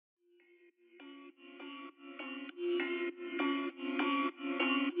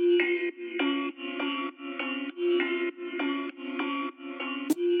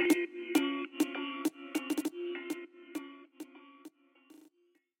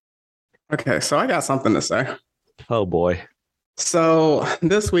Okay, so I got something to say. Oh boy. So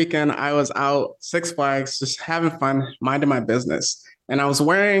this weekend I was out Six Flags, just having fun, minding my business, and I was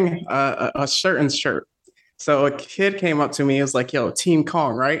wearing a shirt and shirt. So a kid came up to me, he was like, "Yo, Team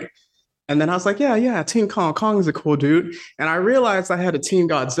Kong, right?" And then I was like, "Yeah, yeah, Team Kong. Kong's a cool dude." And I realized I had a Team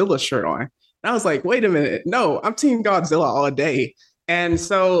Godzilla shirt on. And I was like, "Wait a minute, no, I'm Team Godzilla all day." And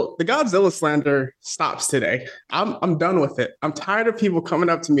so the Godzilla slander stops today. I'm done with it. I'm tired of people coming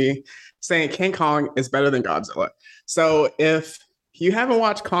up to me saying King Kong is better than Godzilla. So if you haven't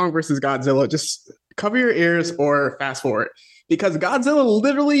watched Kong versus Godzilla, just cover your ears or fast forward because Godzilla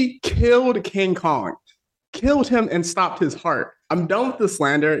literally killed King Kong, killed him and stopped his heart. I'm done with the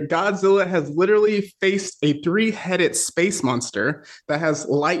slander. Godzilla has literally faced a three-headed space monster that has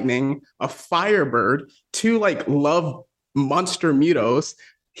lightning, a firebird, two like love monster mutos.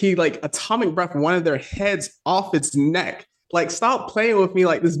 He like atomic breath one of their heads off its neck. Like, stop playing with me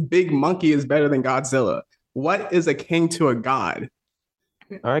like this big monkey is better than Godzilla. What is a king to a god?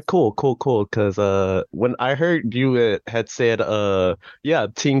 All right, cool. Because when I heard you had said yeah,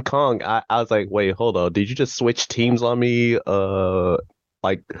 Team Kong, I was like, wait, hold on, did you just switch teams on me?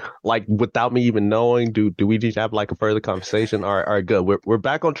 Like like without me even knowing? Do we need to have like a further conversation? All right, good. We're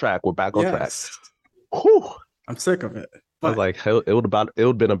back on track. We're back on track. Yes, Whew. I'm sick of it. I was But like, hell, it would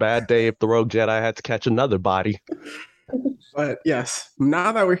have been a bad day if the Rogue Jedi had to catch another body. But yes,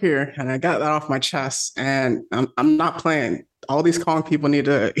 now that we're here and I got that off my chest, and I'm not playing. All these Kong people need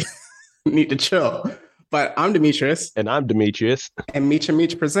to need to chill. But I'm Demetrius, And I'm Demetrius, and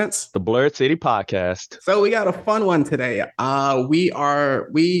Meech presents. the Blurred City Podcast. So we got a fun one today. We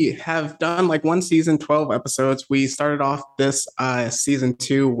have done like one season, 12 episodes. We started off this season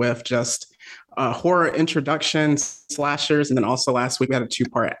two with just horror introduction slashers, and then also last week we had a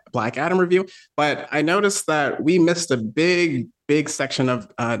two-part Black Adam review. But I noticed that we missed a big section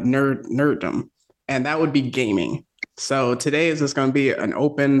of nerddom, and that would be gaming. So today is just going to be an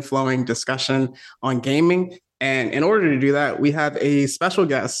open, flowing discussion on gaming. And in order to do that, we have a special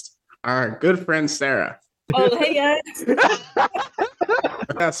guest, our good friend Sarah. Oh, hey guys.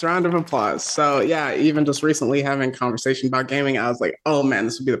 Yes, round of applause. So yeah, even just recently having conversation about gaming, I was like, oh man,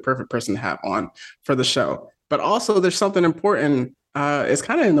 this would be the perfect person to have on for the show. But also there's something important. It's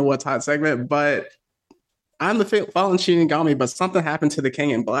kind of in the What's Hot segment, but I'm the fallen Shinigami, but something happened to the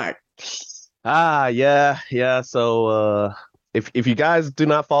King in Black. Yeah. So if you guys do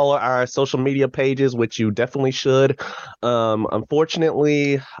not follow our social media pages, which you definitely should,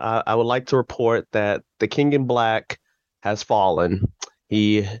 unfortunately, I would like to report that the King in Black has fallen.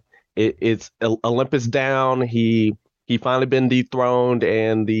 He it's Olympus down. He finally been dethroned,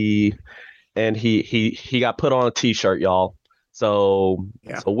 and he got put on a t-shirt, y'all. So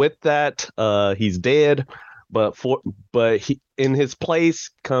Yeah. so with that, he's dead. But in his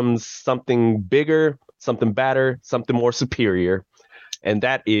place comes something bigger, something better, something more superior, and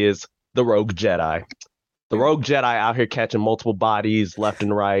that is the Rogue Jedi. The Rogue Jedi out here catching multiple bodies left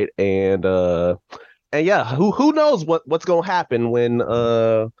and right, and yeah, who knows what's gonna happen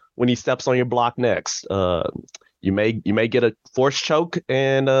when he steps on your block next. You may get a force choke,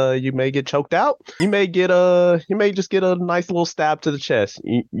 and you may get choked out. You may just get a nice little stab to the chest.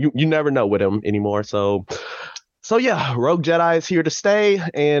 You never know with him anymore. So yeah, Rogue Jedi is here to stay,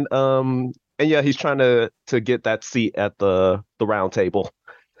 and yeah, he's trying to get that seat at the round table.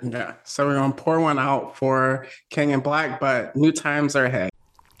 Yeah. So we're gonna pour one out for King in Black, but new times are ahead.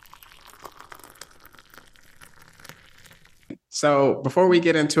 So before we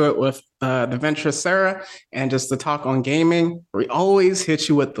get into it with the venture Sarah and just the talk on gaming, we always hit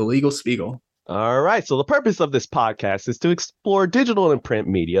you with the legal spiegel. All right. So the purpose of this podcast is to explore digital and print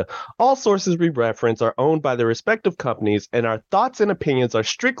media. All sources we reference are owned by their respective companies, and our thoughts and opinions are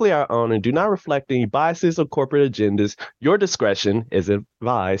strictly our own and do not reflect any biases or corporate agendas. Your discretion is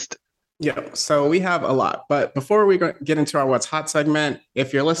advised. Yep. So we have a lot. But before we get into our What's Hot segment,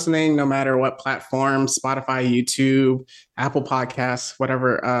 if you're listening, no matter what platform, Spotify, YouTube, Apple Podcasts,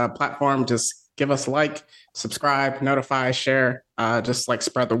 whatever platform, just give us a like, subscribe, notify, share, just like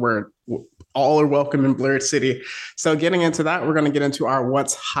spread the word. All are welcome in Blurred City. So getting into that, we're going to get into our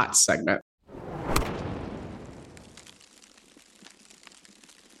What's Hot segment.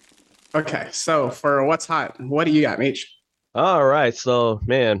 Okay. So for What's Hot, what do you got, Meech? All right, so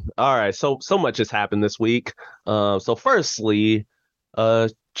man, all right, so much has happened this week. So firstly,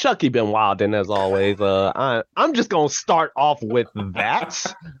 Chucky been wilding as always. I'm just gonna start off with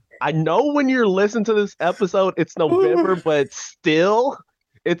that. I know when you're listening to this episode, it's November, but still,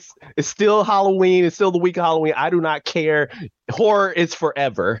 it's still Halloween. It's still the week of Halloween. I do not care. Horror is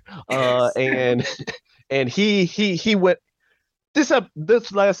forever. And and he went.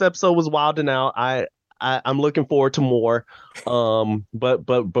 this last episode was wilding out. I'm looking forward to more.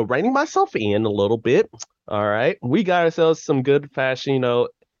 But reining myself in a little bit. All right, we got ourselves some good fashion,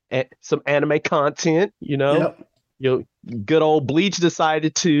 some anime content. Yep. Good old Bleach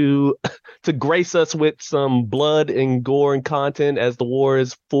decided to to grace us with some blood and gore and content as the war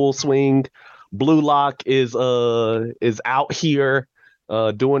is full swing. Blue Lock is out here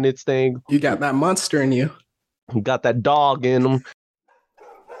doing its thing. You got that monster in you. Got that dog in him.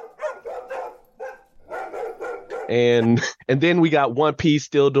 And then we got One Piece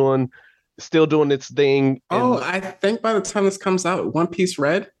still doing its thing. Oh, I think by the time this comes out, One Piece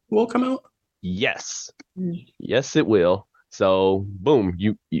Red will come out. Yes. Yes, it will. So boom,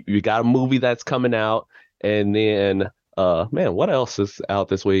 you got a movie that's coming out, and then man, what else is out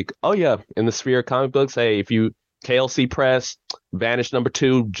this week? Oh yeah, in the sphere of comic books, hey, if you KLC Press, Vanish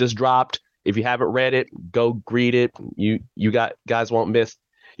 #2 just dropped. If you haven't read it, go read it. Guys won't miss.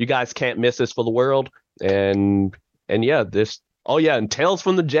 You guys can't miss this for the world. And yeah, and Tales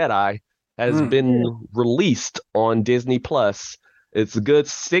from the Jedi has been released on Disney Plus. It's a good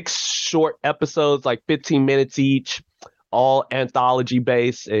 6 short episodes, like 15 minutes each, all anthology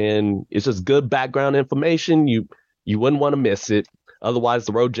based, and it's just good background information. You wouldn't want to miss it. Otherwise,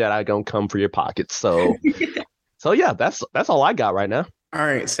 the Road Jedi gonna come for your pockets. So yeah, that's all I got right now. All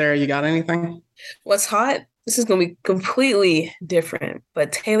right, Sarah, you got anything? What's hot? This is going to be completely different,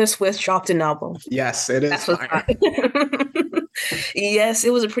 but Taylor Swift dropped an album. Yes, it is. That's what's hot. Yes,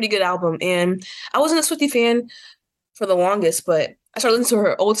 it was a pretty good album. And I wasn't a Swiftie fan for the longest, but I started listening to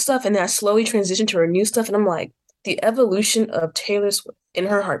her old stuff, and then I slowly transitioned to her new stuff. And I'm like, the evolution of Taylor Swift in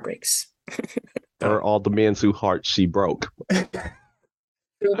her heartbreaks. Or all the men's whose hearts she broke.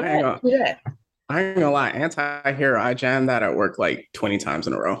 I ain't gonna lie, Anti-Hero, I jammed that at work like 20 times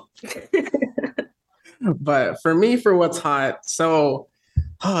in a row. But for me, for what's hot,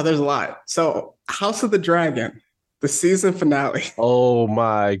 there's a lot. So House of the Dragon, the season finale. Oh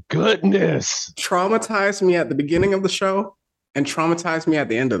my goodness. Traumatized me at the beginning of the show and traumatized me at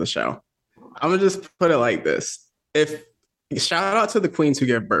the end of the show. I'm gonna just put it like this. Shout out to the queens who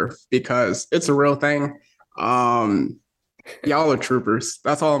give birth, because it's a real thing. Y'all are troopers.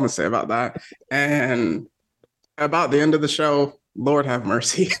 That's all I'm gonna say about that. And about the end of the show, Lord have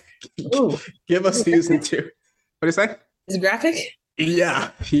mercy. Give us season 2. What do you say? Is it graphic? Yeah.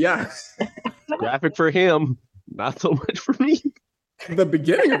 Graphic for him, not so much for me. The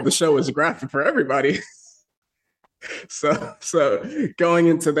beginning of the show is graphic for everybody. So going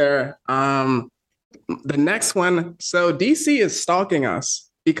into there, the next one. So DC is stalking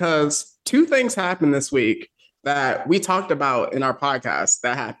us because 2 things happened this week that we talked about in our podcast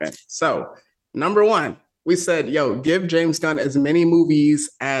that happened. So number 1, we said, give James Gunn as many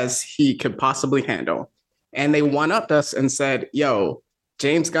movies as he could possibly handle. And they one-upped us and said,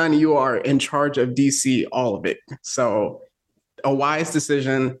 James Gunn, you are in charge of DC, all of it. So a wise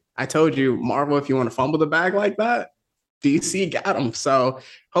decision. I told you, Marvel, if you want to fumble the bag like that, DC got them. So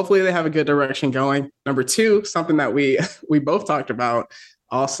hopefully they have a good direction going. Number 2, something that we both talked about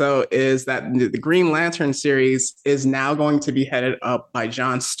also is that the Green Lantern series is now going to be headed up by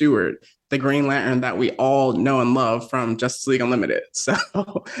Jon Stewart, the Green Lantern that we all know and love from Justice League Unlimited. So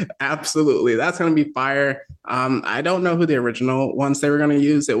absolutely, that's going to be fire. I don't know who the original ones they were going to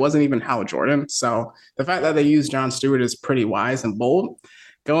use. It wasn't even Hal Jordan. So the fact that they used Jon Stewart is pretty wise and bold.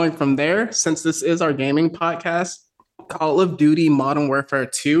 Going from there, since this is our gaming podcast, Call of Duty Modern Warfare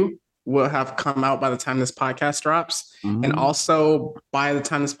 2 will have come out by the time this podcast drops. Mm-hmm. And also by the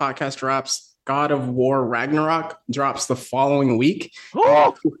time this podcast drops, God of War Ragnarok drops the following week.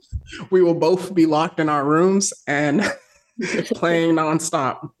 Oh! We will both be locked in our rooms and playing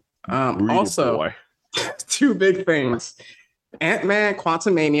nonstop. Also, 2 big things. Ant-Man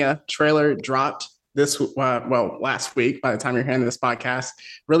Quantumania trailer dropped last week by the time you're hearing this podcast.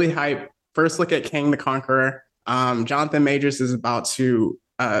 Really hype. First look at King the Conqueror. Jonathan Majors is about to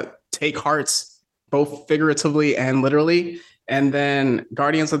take hearts, both figuratively and literally. And then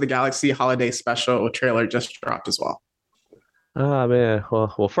Guardians of the Galaxy Holiday Special trailer just dropped as well. Oh man.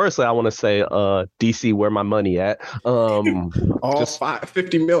 Well, firstly, I want to say, DC, where my money at? Just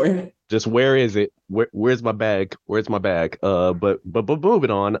 50 million. Just where is it? Where's my bag? Where's my bag? But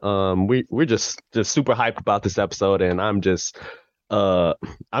moving on. We're just super hyped about this episode, and I'm just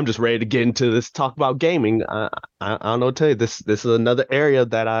ready to get into this talk about gaming. I don't know what to tell you. This is another area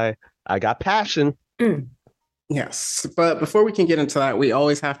that I got passion. Yes, but before we can get into that, we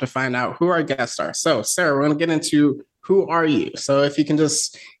always have to find out who our guests are. So, Sarah, we're going to get into who are you. So, if you can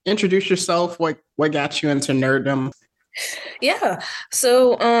just introduce yourself, what got you into nerddom? Yeah.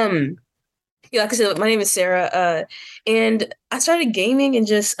 So, Yeah, like I said, my name is Sarah, and I started gaming and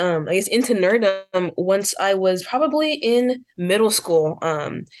just, I guess, into nerdom once I was probably in middle school.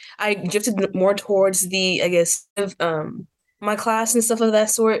 I drifted more towards the, I guess, of my class and stuff of that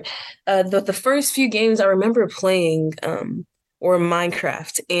sort. The first few games I remember playing were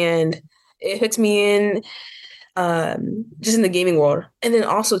Minecraft, and it hooked me in, just in the gaming world, and then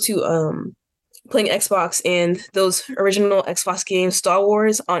also too, playing Xbox and those original Xbox games, Star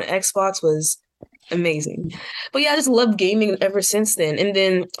Wars on Xbox was amazing. But yeah, I just loved gaming ever since then. And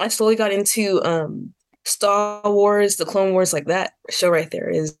then I slowly got into Star Wars, the Clone Wars, like that show right there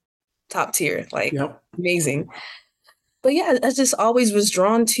is top tier, like Yep. amazing. But yeah, I just always was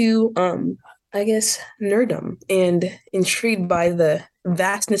drawn to I guess nerddom and intrigued by the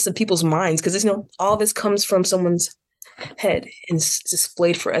vastness of people's minds because all this comes from someone's head and it's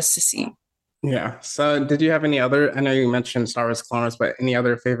displayed for us to see. Yeah. So did you have any other, I know you mentioned Star Wars Clone Wars, but any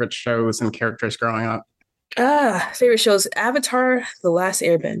other favorite shows and characters growing up? Favorite shows: Avatar, The Last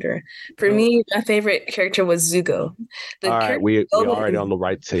Airbender. For Oh. me, my favorite character was Zuko. All right, we already on the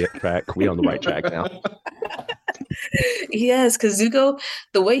right track. We on the right track now. Yes, because Zuko,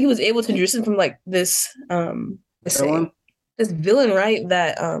 the way he was able to transition from like this Villain? this villain, right,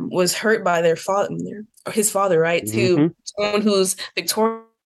 that was hurt by their father or his father, right, to someone who's victorious,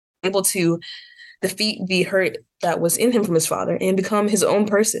 able to defeat the hurt that was in him from his father and become his own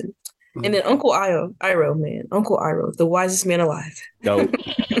person. And then Uncle Iroh, man, Uncle Iroh, the wisest man alive. Dope.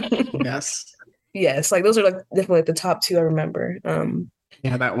 Yes. Yes, like those are like definitely like the top two I remember.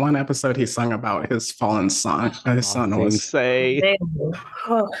 Yeah, that one episode he sung about his fallen son. His son was say.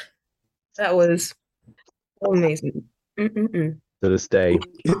 Oh, that was amazing. Mm-mm-mm. To this day.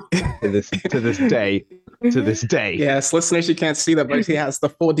 To this day. Yes, listeners, you can't see that, but he has the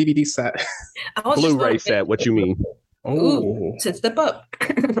full DVD set. Blu-ray set. What you mean? Ooh, to step up.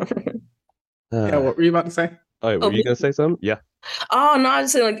 Yeah, what were you about to say? Oh, were you gonna say something? Yeah. Oh no, I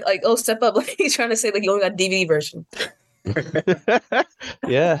was saying like step up. Like he's trying to say like you only got DVD version.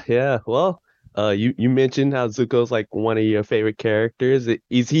 Yeah. Well, you mentioned how Zuko's like one of your favorite characters.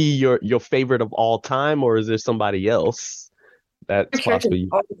 Is he your favorite of all time, or is there somebody else that's possibly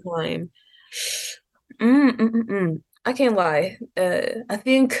all the time? I can't lie. I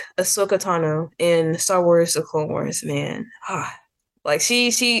think Ahsoka Tano in Star Wars: The Clone Wars, man. Like she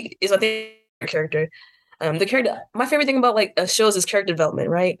is my favorite character. The character, my favorite thing about like shows is character development,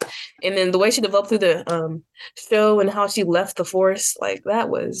 right? And then the way she developed through the show and how she left the Force, like that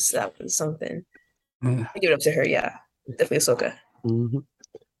was something. I give it up to her. Yeah, definitely Ahsoka.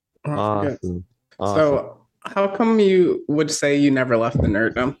 Awesome. So, how come you would say you never left the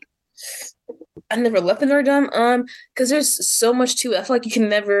nerddom? I never left the nerddom, because there's so much to it. I feel like you can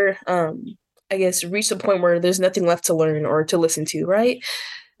never, I guess, reach a point where there's nothing left to learn or to listen to, right?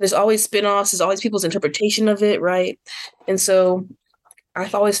 There's always spin-offs, there's always people's interpretation of it, right? And so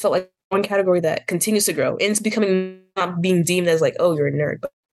I've always felt like one category that continues to grow, and it's becoming not being deemed as like, oh, you're a nerd,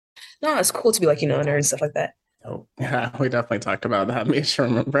 but no, it's cool to be like, a nerd and stuff like that. Oh, yeah, we definitely talked about that. Make sure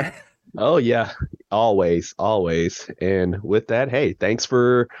remember. Oh yeah, always. And with that, hey, thanks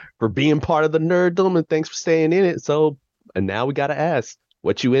for being part of the nerddom and thanks for staying in it. So, and now we gotta ask,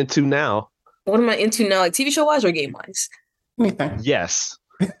 what you into now? What am I into now, like TV show wise or game wise? Anything. Yes.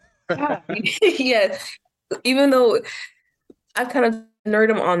 Yeah. Even though I've kind of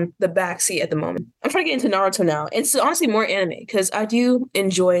nerdom on the backseat at the moment, I'm trying to get into Naruto now. And it's honestly more anime because I do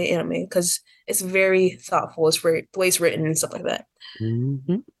enjoy anime because it's very thoughtful. It's very the way it's written and stuff like that.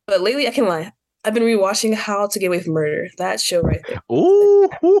 But lately, I can lie. I've been rewatching How to Get Away from Murder. That show right there. Ooh.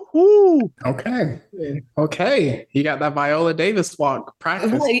 Okay. You got that Viola Davis walk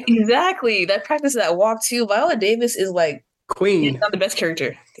practice. Like, exactly. That practice, that walk too. Viola Davis is like Queen. Not the best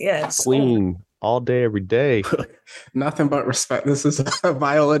character. Yes. Queen. All day, every day. Nothing but respect. This is a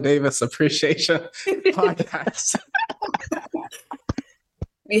Viola Davis appreciation podcast.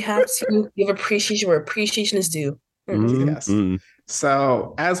 We have to give appreciation where appreciation is due. Yes.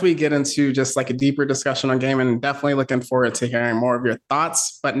 So as we get into just like a deeper discussion on gaming, definitely looking forward to hearing more of your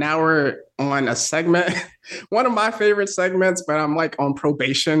thoughts. But now we're on a segment, one of my favorite segments, but I'm like on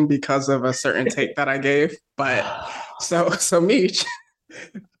probation because of a certain take that I gave. But so Meech,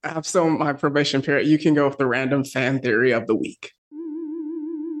 I'm still in my probation period. You can go with the random fan theory of the week.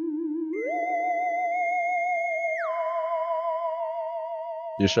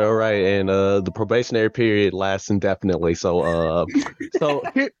 You're sure right, and the probationary period lasts indefinitely. So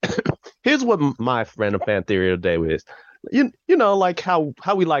here's what my random fan theory of the day is. You know, like how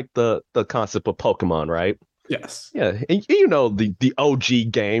we like the concept of Pokemon, right? Yes. Yeah, and you know the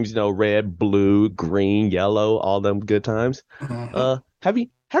OG games, red, blue, green, yellow, all them good times. Have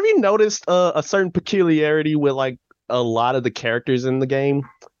have you noticed a certain peculiarity with like a lot of the characters in the game,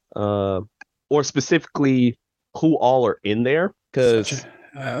 or specifically who all are in there? Because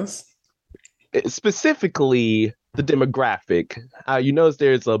Yes. specifically the demographic. You notice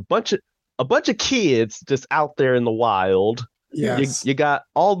there's a bunch of kids just out there in the wild. Yes. You got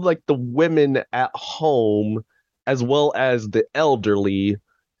all like the women at home as well as the elderly,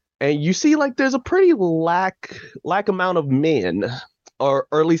 and you see like there's a pretty lack amount of men, or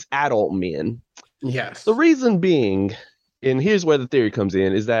at least adult men. Yes. The reason being, and here's where the theory comes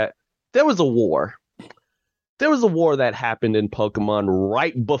in, is that there was a war. There was a war that happened in Pokemon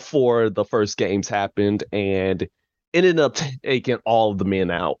right before the first games happened, and it ended up taking all of the men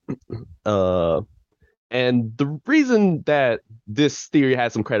out. And the reason that this theory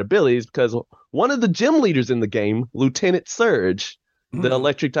has some credibility is because one of the gym leaders in the game, Lieutenant Surge, the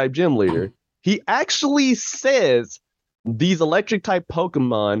electric type gym leader, he actually says these electric type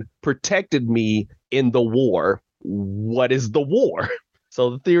Pokemon protected me in the war. What is the war? So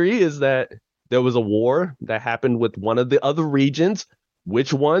the theory is that there was a war that happened with one of the other regions.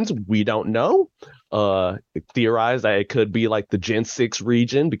 Which ones? We don't know. Theorized that it could be like the Gen 6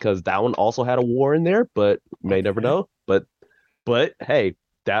 region because that one also had a war in there, but may never know. But hey,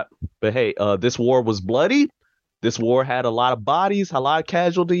 this war was bloody. This war had a lot of bodies, a lot of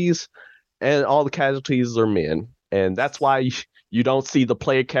casualties, and all the casualties are men. And that's why you don't see the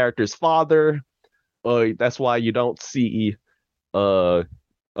player character's father. That's why you don't see Gary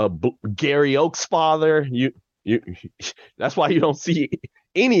Oak's father. You that's why you don't see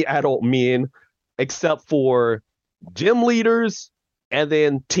any adult men except for gym leaders and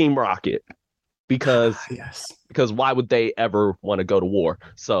then Team Rocket. Because why would they ever want to go to war?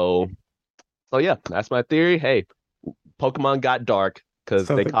 So yeah, that's my theory. Hey, Pokemon got dark because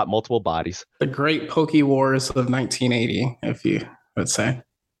they caught multiple bodies. The Great Poke Wars of 1980, if you would say.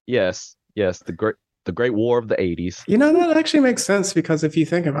 Yes, the Great War of the 80s. You know, that actually makes sense because if you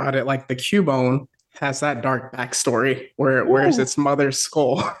think about it, like the Cubone has that dark backstory where's its mother's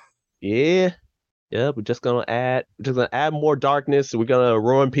skull. Yeah, we're just gonna add more darkness. We're gonna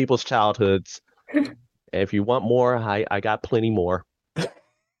ruin people's childhoods. And if you want more, I got plenty more.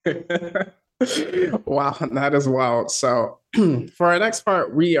 Wow, that is wild. So for our next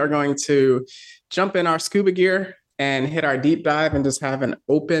part, we are going to jump in our scuba gear and hit our deep dive and just have an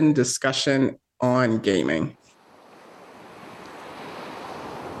open discussion on gaming.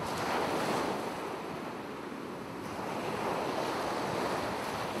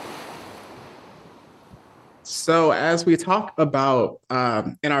 So as we talked about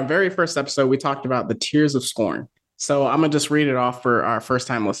in our very first episode, we talked about the tiers of scorn. So I'm going to just read it off for our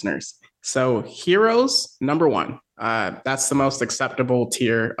first-time listeners. So heroes, number 1. That's the most acceptable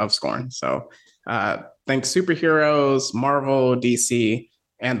tier of scorn. So think superheroes, Marvel, DC,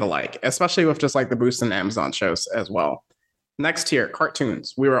 and the like, especially with just like the Boost and Amazon shows as well. Next tier,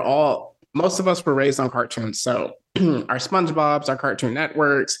 cartoons. Most of us were raised on cartoons. So our SpongeBob's, our Cartoon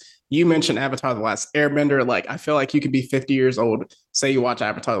Networks. You mentioned Avatar: The Last Airbender. Like, I feel like you could be 50 years old, say you watch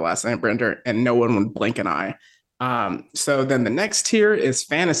Avatar: The Last Airbender, and no one would blink an eye. So then the next tier is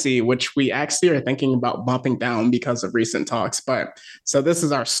fantasy, which we actually are thinking about bumping down because of recent talks. But so this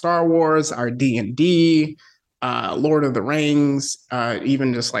is our Star Wars, our D&D, Lord of the Rings,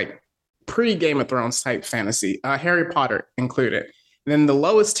 even just like pre-Game of Thrones type fantasy, Harry Potter included. And then the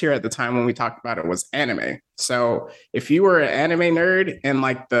lowest tier at the time when we talked about it was anime. So if you were an anime nerd in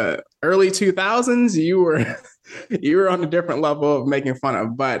like the early 2000s, you were on a different level of making fun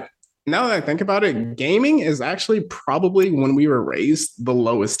of. But now that I think about it, gaming is actually probably, when we were raised, the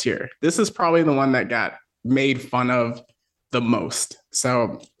lowest tier. This is probably the one that got made fun of the most.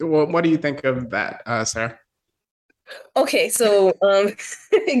 So what do you think of that, Sarah? Okay, so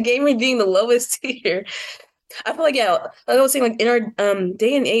gaming being the lowest tier, I feel like, yeah, like I was saying, like in our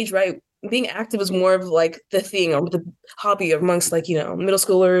day and age, right, being active is more of like the thing or the hobby amongst like, middle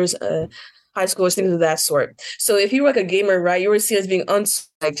schoolers, high schoolers, things of that sort. So if you were like a gamer, right, you were seen as being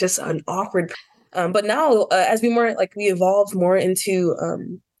like just an awkward. But now, as we evolve more into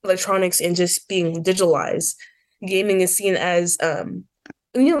electronics and just being digitalized, gaming is seen as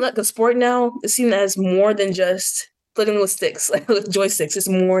like the sport now is seen as more than just playing with sticks, like with joysticks. It's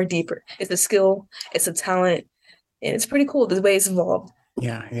more deeper. It's a skill, it's a talent, and it's pretty cool the way it's evolved.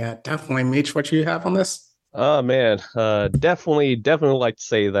 Yeah, definitely. Meech, what you have on this? Oh man, definitely like to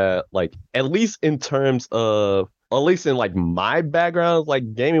say that, like, at least in terms of, at least in like my background,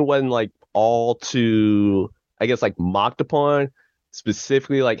 like gaming wasn't like all too, I guess, like mocked upon.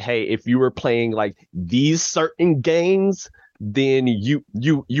 Specifically, like, hey, if you were playing like these certain games, then you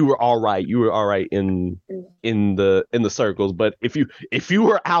were all right. You were all right in the circles. But if you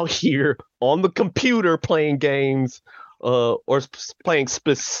were out here on the computer playing games, or playing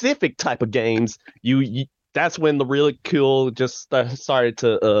specific type of games, you that's when the ridicule just started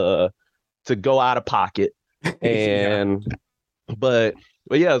to go out of pocket. And but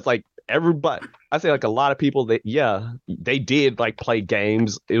yeah, it's like everybody, I say like a lot of people that they did like play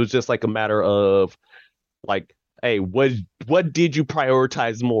games. It was just like a matter of like, hey, what did you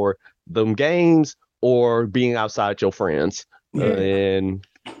prioritize more, them games or being outside your friends? And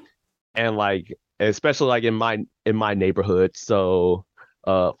like, especially like in my neighborhood. So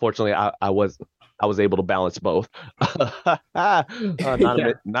fortunately I was able to balance both. Not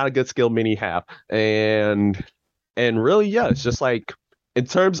a good skill many have. And really, yeah, it's just like in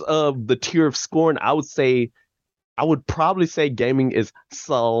terms of the tier of scoring, I would probably say gaming is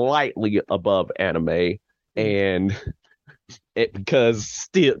slightly above anime. And because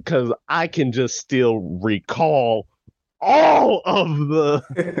I can just still recall all of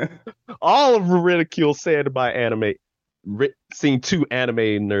the ridicule said by seeing two anime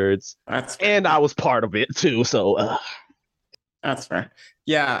nerds, and I was part of it too. So that's fair.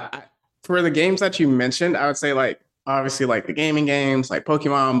 Yeah, for the games that you mentioned, I would say like obviously like the gaming games like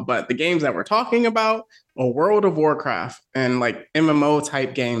Pokemon, but the games that we're talking about are World of Warcraft and like MMO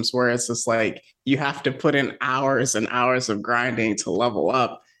type games where it's just like you have to put in hours and hours of grinding to level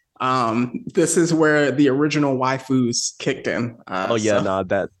up. This is where the original waifus kicked in.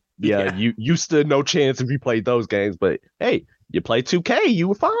 You stood no chance if you played those games, but hey, you played 2K, you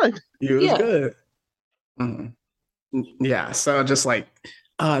were fine. It was good. Yeah, so just like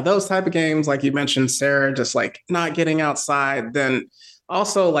those type of games, like you mentioned, Sarah, just like not getting outside. Then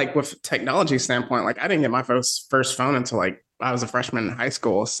also like with technology standpoint, like I didn't get my first phone until like I was a freshman in high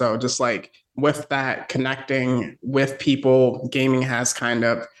school. So just like with that connecting with people, gaming has kind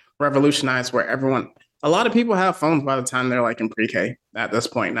of revolutionized where a lot of people have phones by the time they're like in pre-K at this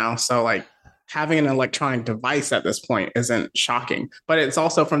point now. So like having an electronic device at this point isn't shocking, but it's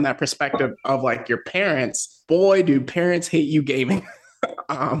also from that perspective of like your parents. Boy, do parents hate you gaming.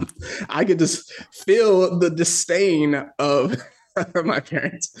 I could just feel the disdain of my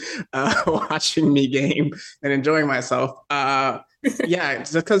parents watching me game and enjoying myself. Yeah,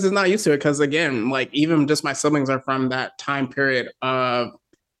 just because it's not used to it. Because again, like even just my siblings are from that time period of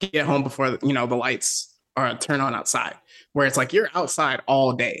get home before the lights are turn on outside, where it's like you're outside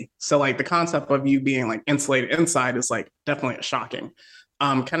all day. So like the concept of you being like insulated inside is like definitely shocking.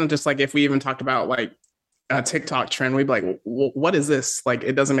 Kind of just like if we even talked about like a TikTok trend, we'd be like, what is this? Like,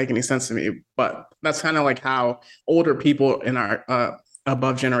 it doesn't make any sense to me. But that's kind of like how older people in our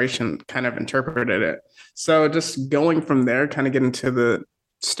above generation kind of interpreted it. So just going from there, kind of get into the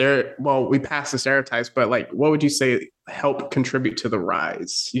we passed the stereotypes, but like, what would you say helped contribute to the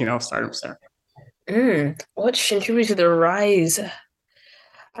rise? Starting with Sarah. What contributed to the rise?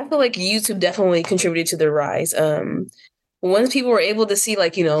 I feel like YouTube definitely contributed to the rise. Once people were able to see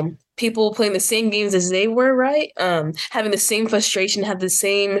like, people playing the same games as they were, right? Having the same frustration, have the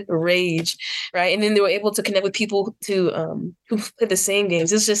same rage, right? And then they were able to connect with people who play the same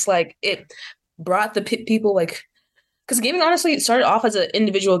games. It's just like it brought the people like, because gaming honestly started off as an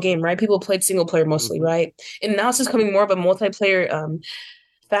individual game, right? People played single player mostly, right? And now it's just becoming more of a multiplayer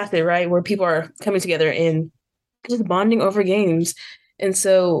facet, right? Where people are coming together and just bonding over games. And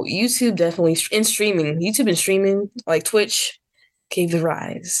so YouTube definitely, YouTube and streaming, like Twitch, gave the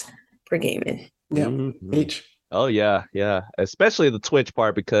rise for gaming. Yeah. Mm-hmm. Oh yeah. Especially the Twitch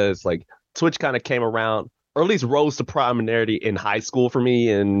part, because like Twitch kind of came around, or at least rose to prominency in high school for me,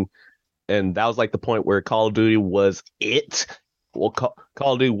 and that was like the point where Call of Duty was it. Well, Call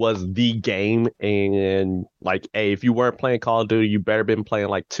of Duty was the game, and like, hey, if you weren't playing Call of Duty, you better been playing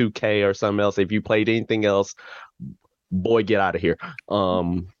like 2K or something else. If you played anything else, boy, get out of here.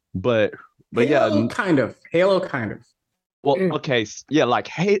 But Halo, kind of. Well, okay, yeah, like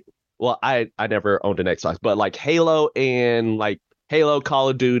well, I never owned an Xbox, but like Halo and like Halo, Call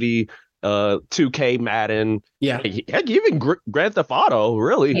of Duty, 2K, Madden, heck, even Grand Theft Auto,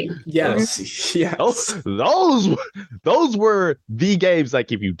 really. Yes. Those were the games.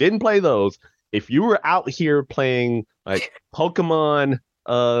 Like, if you didn't play those, if you were out here playing like Pokemon,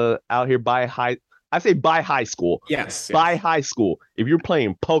 out here by high school. Yes. By high school. If you're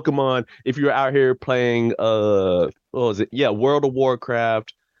playing Pokemon, if you're out here playing what was it? Yeah, World of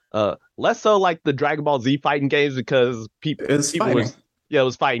Warcraft. Less so like the Dragon Ball Z fighting games, because people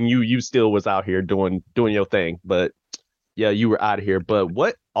was fighting you. You still was out here doing your thing. But yeah, you were out of here. But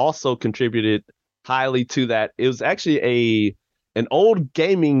what also contributed highly to that, it was actually an old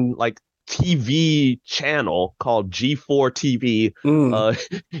gaming, like TV channel called G4 TV.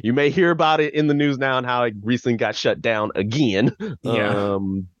 You may hear about it in the news now and how it recently got shut down again. Yeah.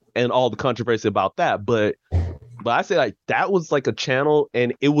 And all the controversy about that. But I say like that was like a channel,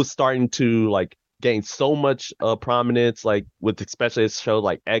 and it was starting to like gain so much prominence, like with especially a show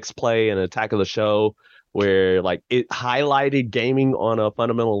like X Play and Attack of the Show, where like it highlighted gaming on a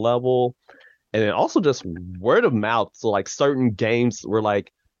fundamental level, and then also just word of mouth. So like certain games were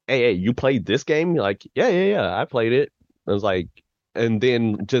like, hey, you played this game? You're like, yeah, I played it. I was like, and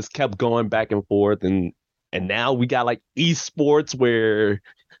then just kept going back and forth, and now we got like esports where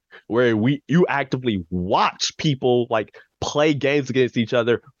you actively watch people like play games against each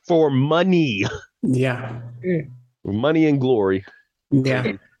other for money. Yeah. Money and glory.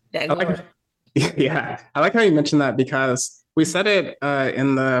 Yeah. I like how you mentioned that, because we said it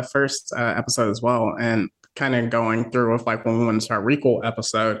in the first episode as well, and kind of going through with like when we went into our recall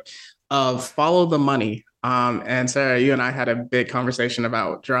episode of follow the money. And Sarah, you and I had a big conversation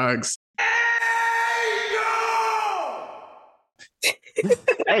about drugs.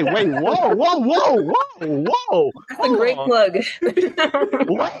 Hey, wait, whoa. That's a great plug.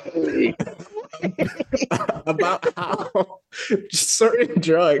 About how certain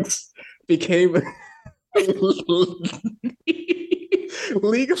drugs became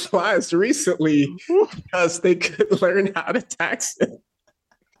legalized recently because they could learn how to tax it.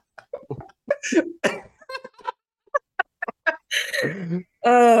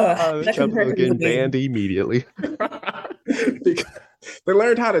 This episode getting banned immediately. They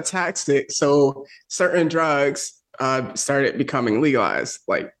learned how to tax it, so certain drugs started becoming legalized.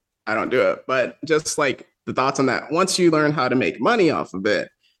 Like, I don't do it, but just like the thoughts on that. Once you learn how to make money off of it,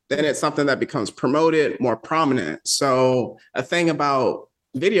 then it's something that becomes promoted, more prominent. So a thing about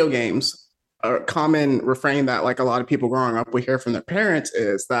video games, a common refrain that like a lot of people growing up will hear from their parents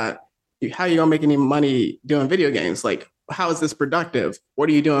is that, how are you gonna make any money doing video games? Like, how is this productive? What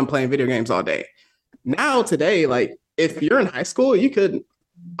are you doing playing video games all day? Now, today, like if you're in high school, you could,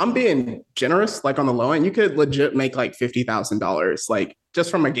 I'm being generous, like on the low end, you could legit make like $50,000, like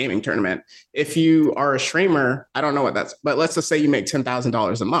just from a gaming tournament. If you are a streamer, I don't know what that's, but let's just say you make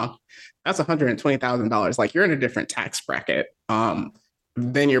 $10,000 a month. That's $120,000. Like you're in a different tax bracket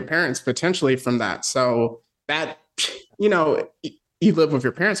than your parents potentially from that. So that, you know, you live with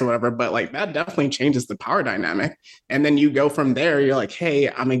your parents or whatever, but like that definitely changes the power dynamic. And then you go from there, you're like, hey,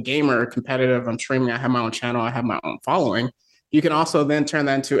 I'm a gamer, competitive, I'm streaming, I have my own channel, I have my own following. You can also then turn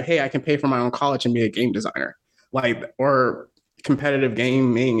that into, hey, I can pay for my own college and be a game designer, like, or competitive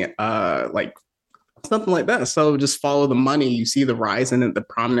gaming, like something like that. So just follow the money. You see the rise in the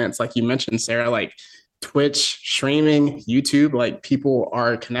prominence, like you mentioned, Sarah, like Twitch, streaming, YouTube, like people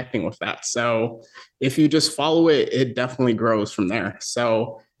are connecting with that. So if you just follow it, it definitely grows from there.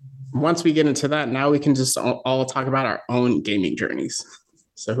 So once we get into that, now we can just all talk about our own gaming journeys.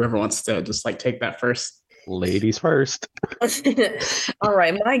 So whoever wants to just like take that first. Ladies first. All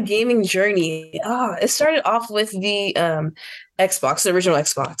right, my gaming journey. It started off with the Xbox, the original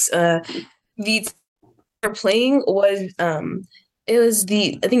Xbox. The playing was it was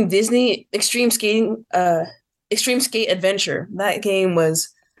the, I think, Disney Extreme Skate Adventure. That game was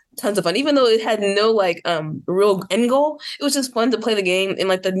tons of fun, even though it had no like real end goal. It was just fun to play the game, and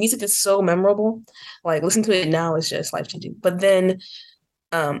like the music is so memorable. Like listen to it now, it's just life changing. But then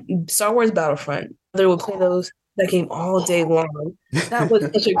Star Wars Battlefront, they would play that game all day long. That was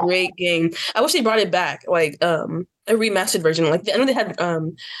such a great game. I wish they brought it back, like a remastered version. Like I know they had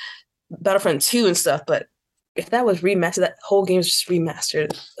Battlefront 2 and stuff, but if that was remastered, that whole game was just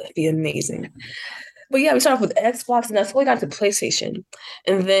remastered, it'd be amazing. But yeah, we started off with Xbox, and that's how we got to PlayStation.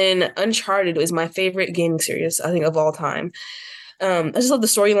 And then Uncharted is my favorite gaming series, I think, of all time. I just love the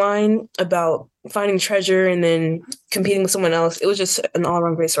storyline about finding treasure and then competing with someone else. It was just an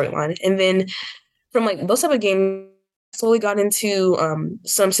all-around great storyline. And then from like those type of games, I slowly got into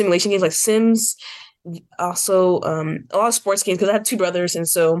some simulation games like Sims, also a lot of sports games, because I have two brothers, and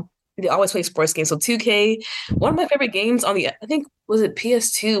so they always play sports games. So 2K, one of my favorite games on the, I think, was it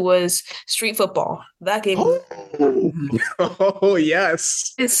PS2, was Street Football. That game. Oh,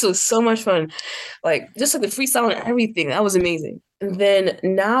 yes. This was so much fun. Like, just like the freestyle and everything. That was amazing. And then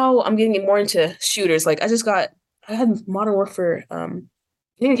now I'm getting more into shooters. Like, I had Modern Warfare, I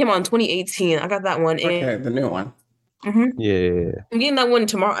think it came out in 2018. I got that one. Okay, the new one. Mm-hmm. Yeah. I'm getting that one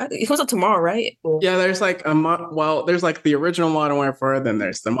tomorrow. It comes out tomorrow, right? Yeah, there's like there's like the original Modern Warfare, then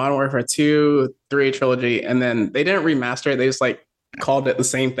there's the Modern Warfare 2, 3 trilogy, and then they didn't remaster it. They just like called it the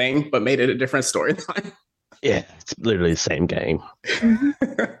same thing, but made it a different storyline. Yeah, it's literally the same game.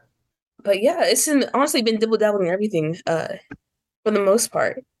 But yeah, it's honestly been dibble dabbling in everything for the most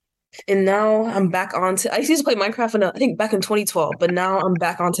part. And now I'm back onto. I used to play Minecraft I think back in 2012, but now I'm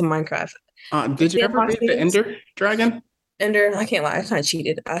back onto Minecraft. The Did you ever sandbox beat the games, Ender Dragon? Ender. I can't lie, I kind of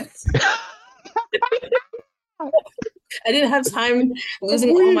cheated. I didn't have time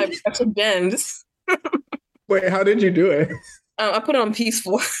losing all my Wait, precious gems. wait, how did you do it? I put it on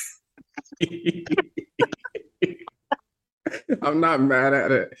peaceful. I'm not mad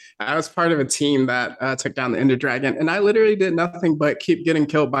at it. I was part of a team that took down the Ender Dragon, and I literally did nothing but keep getting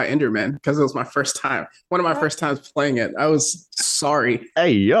killed by Endermen because it was my first time. One of my first times playing it. I was sorry.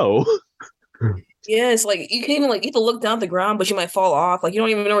 Hey, yo. Yes, like you can even like you have to look down at the ground, but you might fall off. Like you don't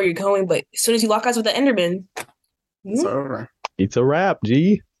even know where you're going. But as soon as you lock eyes with the Enderman, It's over. It's a wrap,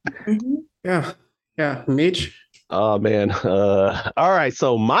 G. Yeah, yeah. Meech. Oh man. All right.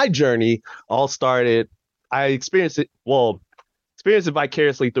 So my journey all started. I experienced it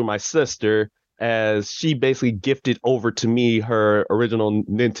vicariously through my sister, as she basically gifted over to me her original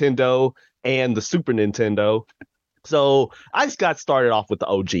Nintendo and the Super Nintendo. So I just got started off with the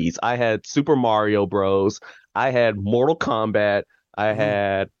OGs. I had Super Mario Bros. I had Mortal Kombat. I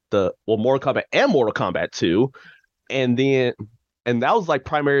had Mortal Kombat and Mortal Kombat 2. And then and that was like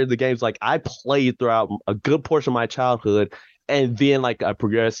primarily the games like I played throughout a good portion of my childhood. And then like I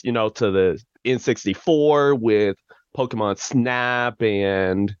progressed, to the N64 with Pokemon Snap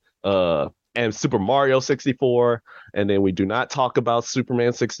and Super Mario 64. And then we do not talk about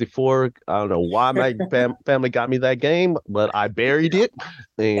Superman 64. I don't know why my family got me that game, but I buried it.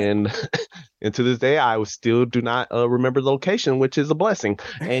 And and to this day, I still do not remember the location, which is a blessing.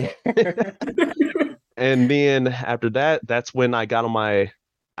 And and then after that, that's when I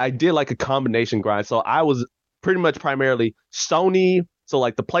did like a combination grind. So I was pretty much primarily Sony, so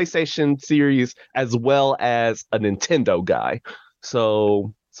like the PlayStation series, as well as a Nintendo guy.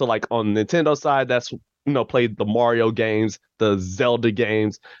 So like on Nintendo side, that's played the Mario games, the Zelda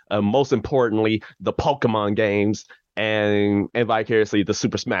games, most importantly the Pokemon games, and vicariously the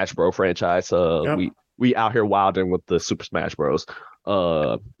Super Smash Bros. Franchise. Yep. We out here wilding with the Super Smash Bros.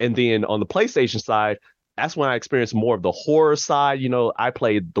 And then on the PlayStation side, that's when I experienced more of the horror side. I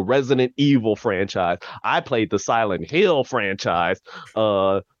played the Resident Evil franchise. I played the Silent Hill franchise.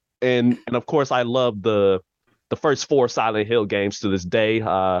 And of course, I love the first 4 Silent Hill games to this day.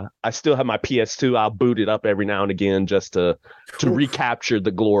 I still have my PS2. I'll boot it up every now and again just to recapture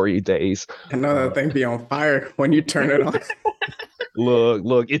the glory days. I know that thing be on fire when you turn it on.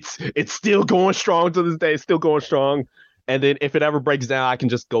 Look, it's still going strong to this day. It's still going strong. And then if it ever breaks down, I can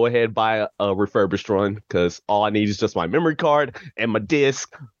just go ahead and buy a refurbished one, because all I need is just my memory card and my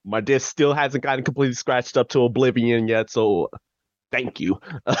disc. My disc still hasn't gotten completely scratched up to oblivion yet, so thank you.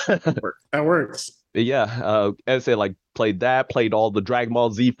 That works. Yeah, as I said, like played all the Dragon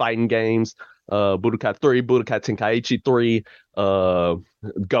Ball Z fighting games, Budokai 3, Budokai Tenkaichi 3,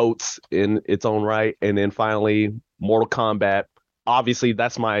 GOATs in its own right, and then finally Mortal Kombat. Obviously,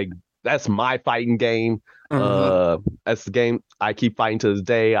 that's my fighting game. That's the game I keep fighting to this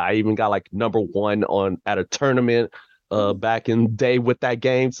day. I even got like #1 at a tournament back in the day with that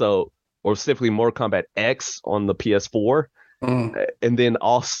game. So, or specifically Mortal Kombat X on the PS4. And then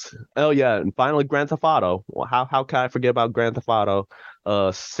also, and finally Grand Theft Auto. Well, how can I forget about Grand Theft Auto?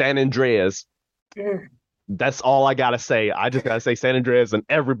 San Andreas. That's all I gotta say. I just gotta say San Andreas, and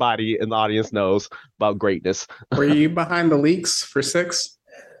everybody in the audience knows about greatness. Were you behind the leaks for 6?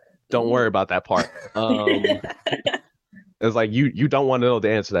 Don't worry about that part. It's like you don't want to know the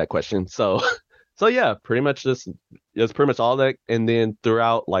answer to that question. So yeah, pretty much it's pretty much all that. And then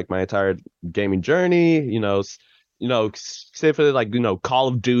throughout like my entire gaming journey, specifically like Call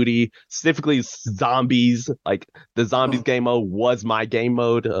of Duty, specifically zombies. Like the zombies game mode was my game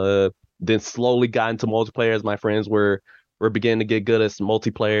mode. Then slowly got into multiplayer as my friends were beginning to get good at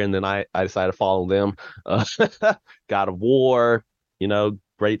multiplayer, and then I decided to follow them. God of War,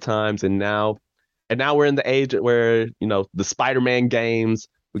 great times, and now we're in the age where the Spider-Man games,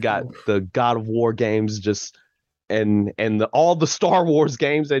 we got the God of War games, just and all the Star Wars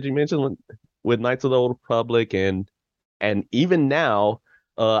games that you mentioned with Knights of the Old Republic, and even now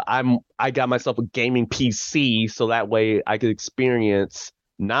I got myself a gaming PC, so that way I could experience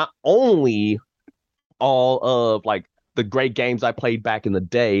not only all of like the great games I played back in the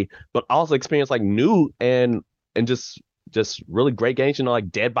day, but also experience like new and just really great games,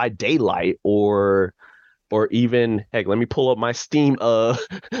 like Dead by Daylight, or even heck, let me pull up my Steam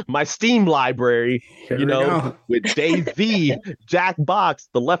library, with DayZ, Jackbox,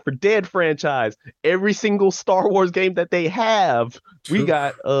 the Left 4 Dead franchise, every single Star Wars game that they have. We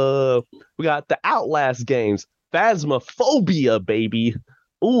got the Outlast games, Phasmophobia, baby.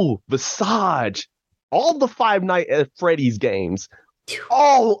 Ooh, Visage, all the Five Nights at Freddy's games,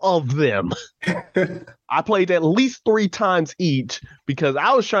 All of them. I played at least 3 times each because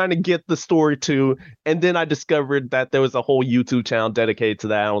I was trying to get the story too, and then I discovered that there was a whole YouTube channel dedicated to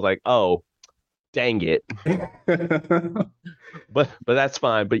that. I was like, oh, dang it. But that's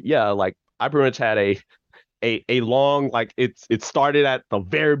fine. But yeah, like I pretty much had a long, like it started at the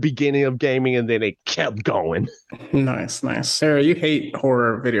very beginning of gaming and then it kept going. Nice, nice. Sarah, you hate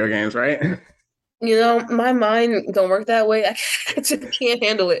horror video games, right? My mind don't work that way. I just can't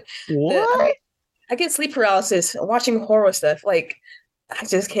handle it. What? I get sleep paralysis watching horror stuff. Like, I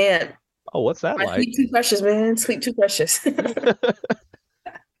just can't. Oh, what's that My like? sleep too precious, man. Sleep too precious.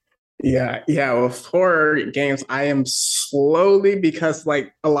 Yeah. With horror games, I am slowly because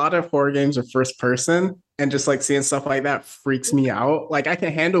like a lot of horror games are first person and just like seeing stuff like that freaks me out. Like I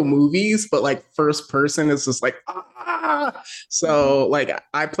can handle movies, but like first person is just like ah. So like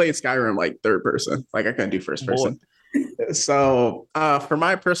I played Skyrim like third person. Like I couldn't do first person. So for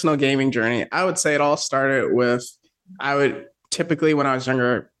my personal gaming journey, I would say it all started with I would typically when I was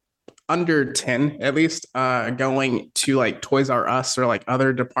younger under 10 at least going to like Toys R Us or like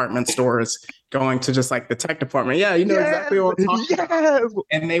other department stores going to just like the tech department. Yeah, you know exactly what I'm talking about.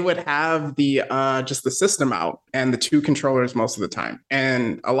 And they would have the just the system out and the 2 controllers most of the time.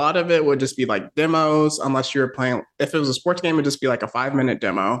 And a lot of it would just be like demos unless you were playing. If it was a sports game, it'd just be like a 5-minute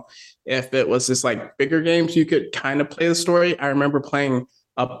demo. If it was just like bigger games, you could kind of play the story. I remember playing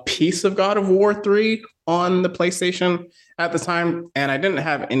a piece of God of War 3 on the PlayStation at the time, and I didn't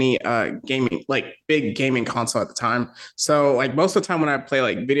have any gaming, like big gaming console at the time. So like most of the time when I play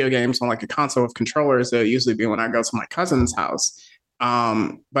like video games on like a console with controllers, it would usually be when I go to my cousin's house.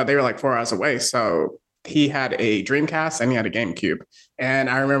 But they were like 4 hours away. So he had a Dreamcast and he had a GameCube. And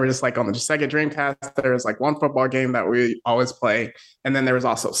I remember just like on the second Dreamcast, there was like one football game that we always play. And then there was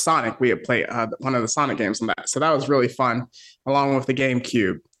also Sonic. We had played one of the Sonic games on that. So that was really fun, along with the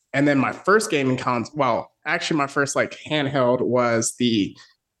GameCube. And then my first gaming console, well, actually my first like handheld was the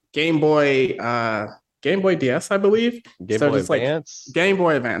Game Boy DS, I believe. Game Boy Advance. Like Game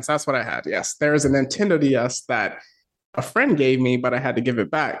Boy Advance. That's what I had. Yes, there was a Nintendo DS that a friend gave me, but I had to give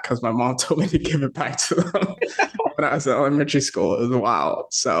it back because my mom told me to give it back to them when I was in elementary school. It was wild.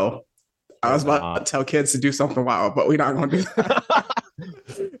 So I was about to tell kids to do something wild, but we're not going to do that.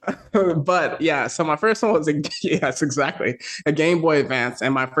 But yeah, so my first one was yes, exactly, a Game Boy Advance,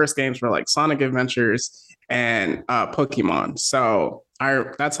 and my first games were like Sonic Adventures and Pokemon. So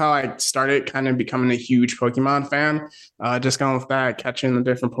that's how I started kind of becoming a huge Pokemon fan. Just going with that, catching the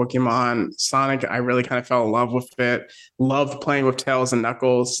different Pokemon. Sonic, I really kind of fell in love with it. Loved playing with Tails and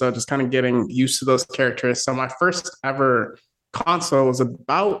Knuckles. So just kind of getting used to those characters. So my first ever console was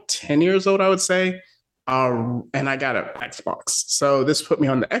about 10 years old, I would say. And I got an Xbox. So this put me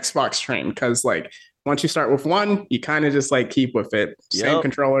on the Xbox train because like once you start with one, you kind of just like keep with it. Same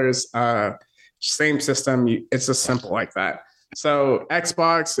controllers, same system. It's just simple like that. So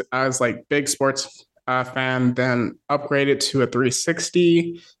Xbox, I was like big sports fan, then upgraded to a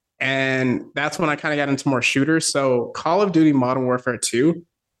 360. And that's when I kind of got into more shooters. So Call of Duty Modern Warfare 2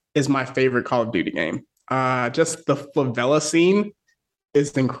 is my favorite Call of Duty game. Just the favela scene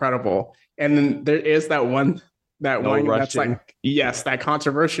is incredible. And then there is that one that's like, yes, that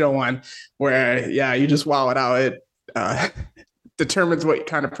controversial one where, yeah, you just wow it out. It determines what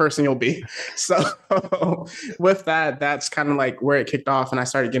kind of person you'll be. So with that, that's kind of like where it kicked off. And I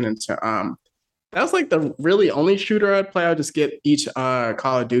started getting into, that was like the really only shooter I'd play. I'd just get each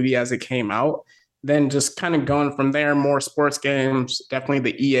Call of Duty as it came out. Then just kind of going from there, more sports games.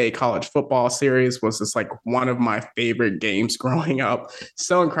 Definitely the EA college football series was just like one of my favorite games growing up.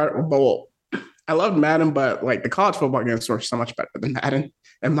 So incredible. I loved Madden, but like the college football games were so much better than Madden,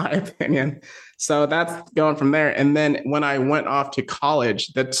 in my opinion. So that's going from there. And then when I went off to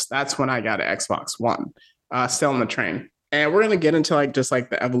college, that's when I got an Xbox One, still on the train. And we're going to get into like just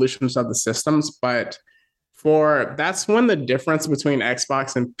like the evolutions of the systems, but that's when the difference between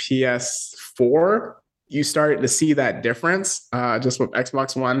Xbox and PS4, you started to see that difference just with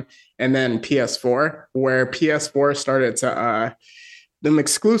Xbox One and then PS4, where PS4 started to them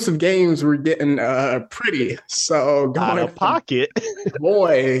exclusive games were getting pretty. So out of pocket.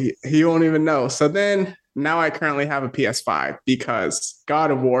 Boy, you won't even know. So then now I currently have a PS5 because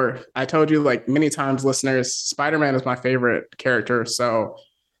God of War, I told you like many times, listeners, Spider-Man is my favorite character. So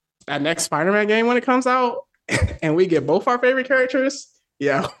that next Spider-Man game when it comes out and we get both our favorite characters,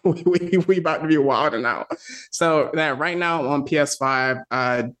 yeah, we about to be wilding out. So that right now on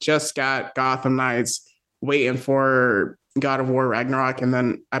PS5, just got Gotham Knights, waiting for God of War Ragnarok, and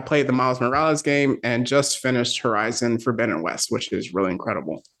then I played the Miles Morales game and just finished Horizon Forbidden West, which is really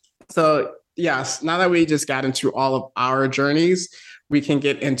incredible. So yes, now that we just got into all of our journeys, we can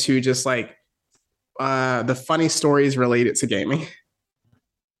get into just like the funny stories related to gaming.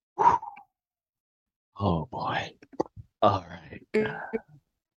 Oh boy. All right.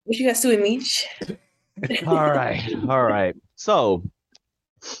 What you guys doing, Meech? All right. So,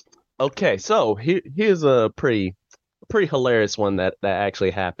 okay. So here's a pretty hilarious one that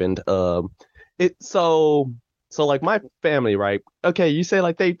actually happened. So like my family, right? Okay, you say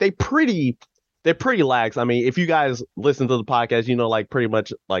like they're pretty lax. I mean, if you guys listen to the podcast, you know, like pretty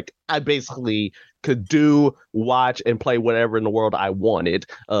much like I basically could do, watch, and play whatever in the world I wanted.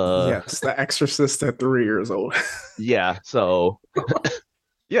 Yes, The Exorcist at 3 years old. Yeah. So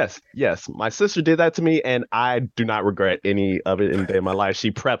yes, my sister did that to me, and I do not regret any of it in day of my life. She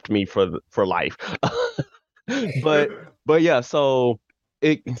prepped me for life. but but yeah, so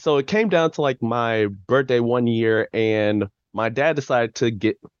it came down to like my birthday one year, and my dad decided to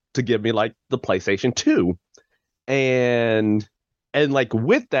give me like the PlayStation 2. And like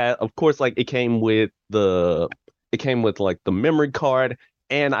with that, of course, like it came with like the memory card,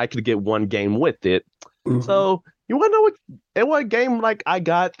 and I could get one game with it. Mhm. So you wanna know what game like I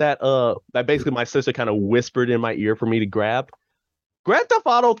got that basically my sister kind of whispered in my ear for me to grab? Grand Theft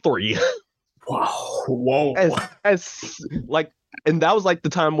Auto 3. Wow. Whoa. As like, and that was like the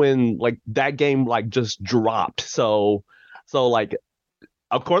time when like that game like just dropped. So like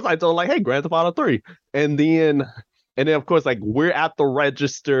of course I told like, hey, Grand Theft Auto 3. And then of course like we're at the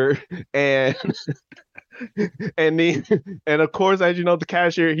register, and and of course, as you know, the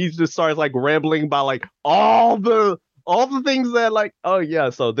cashier, he just starts like rambling about like all the things that like, oh yeah,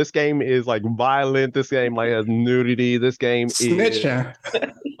 so this game is like violent, this game like has nudity, this game is Snitching.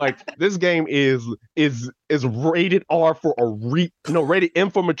 like this game is rated R for rated M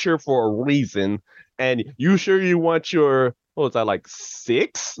for mature for a reason. And you sure you want your, what was that, like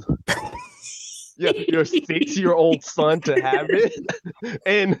 6? Yeah, your 6-year-old son to have it.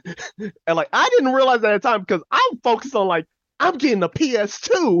 and like I didn't realize at the time because I'm focused on like I'm getting a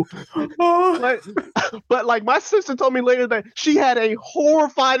PS2. But like my sister told me later that she had a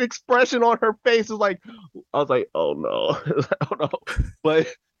horrified expression on her face. It's like I was like, oh no. Oh no. But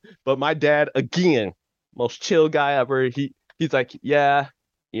my dad, again, most chill guy ever. He's like, yeah.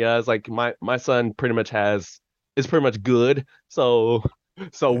 It's like my son pretty much is pretty much good. So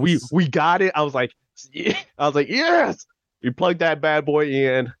Yes. we got it. I was like, yeah. I was like, yes. We plugged that bad boy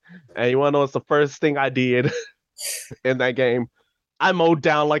in, and you wanna know what's the first thing I did in that game? I mowed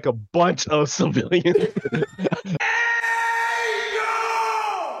down like a bunch of civilians.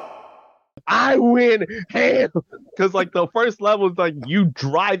 I win ham because like the first level is like you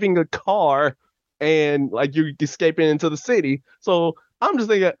driving a car and like you're escaping into the city. So I'm just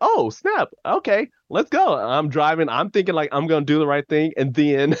thinking, oh snap, okay, let's go. I'm driving. I'm thinking like I'm gonna do the right thing, and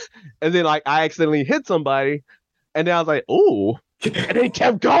then like I accidentally hit somebody, and then I was like, oh, and it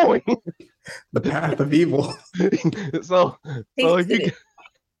kept going. The path of evil. so Tasted it.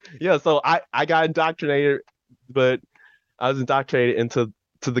 yeah, so I got indoctrinated, but I was indoctrinated into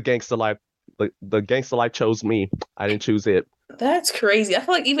the gangster life. The gangster life chose me. I didn't choose it. That's crazy. I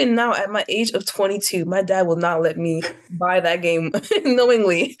feel like even now, at my age of 22, my dad will not let me buy that game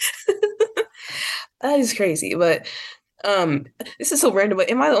knowingly. That is crazy. But this is so random. But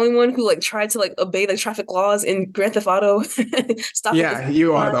am I the only one who like tried to like obey the traffic laws in Grand Theft Auto? Stop. Yeah,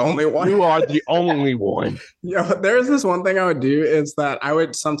 you are the only one. You are the only one. Yeah, there's this one thing I would do is that I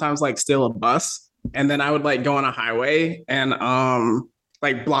would sometimes like steal a bus, and then I would like go on a highway and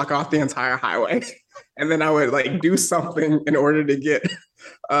like block off the entire highway. And then I would like do something in order to get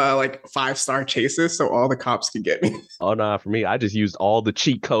like 5-star chases so all the cops could get me. Oh no, for me, I just used all the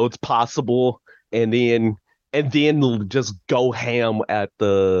cheat codes possible, and then just go ham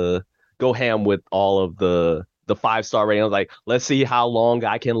with all of the 5-star rating. I was like, let's see how long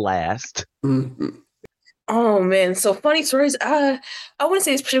I can last. Mm-hmm. Oh man, so funny stories. I wouldn't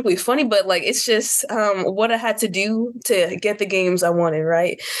say it's particularly funny, but like it's just what I had to do to get the games I wanted,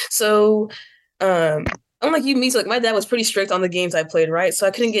 right? So unlike you, me, so like my dad was pretty strict on the games I played, right? So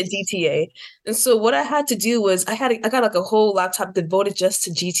I couldn't get GTA. And so what I had to do was I got like a whole laptop devoted just to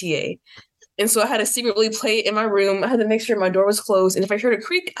GTA. And so I had to secretly play it in my room. I had to make sure my door was closed. And if I heard a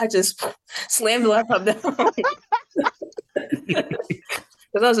creak, I just slammed the laptop down. Because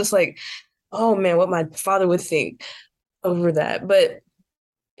I was just like, oh man, what my father would think over that. But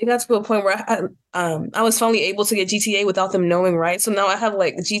it got to a point where I was finally able to get GTA without them knowing, right? So now I have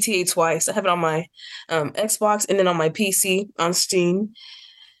like GTA twice. I have it on my Xbox and then on my PC on Steam.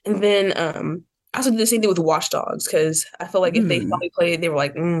 And then I also did the same thing with Watch Dogs because I felt like if they saw me play it, they were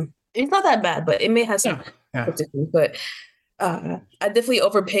like, it's not that bad, but it may have some difficulties. But I definitely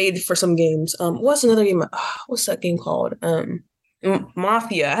overpaid for some games. What's another game? What's that game called?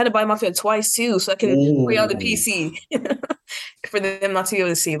 Mafia. I had to buy Mafia twice too, so I can play on the Ooh. PC for them not to be able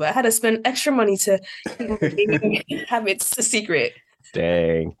to see. But I had to spend extra money to keep my gaming habits a secret.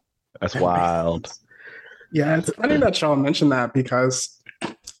 Dang, that's wild. Yeah, it's funny that y'all mentioned that because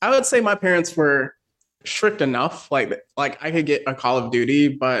I would say my parents were strict enough. Like I could get a Call of Duty,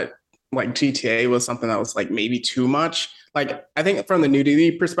 but like GTA was something that was like maybe too much. Like I think from the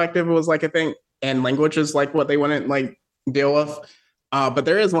nudity perspective, it was like a thing, and language is like what they wouldn't like deal with. But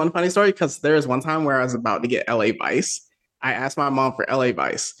there is one funny story because there is one time where I was about to get LA Vice. I asked my mom for LA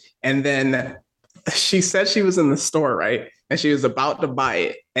Vice, and then she said she was in the store, right? And she was about to buy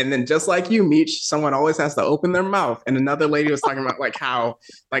it. And then just like you, Meech, someone always has to open their mouth. And another lady was talking about like how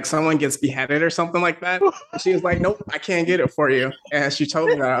like someone gets beheaded or something like that. And she was like, nope, I can't get it for you. And she told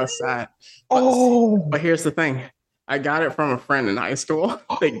me that I was sad. But here's the thing. I got it from a friend in high school.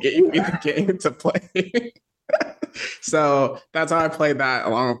 They gave me the game to play. So that's how I played that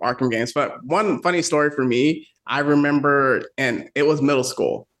along with Arkham games. But one funny story for me, I remember, and it was middle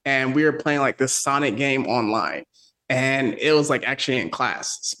school, and we were playing like this Sonic game online, and it was like actually in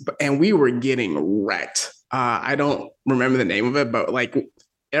class, and we were getting wrecked. I don't remember the name of it, but like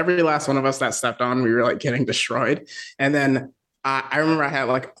every last one of us that stepped on, we were like getting destroyed. And then I remember I had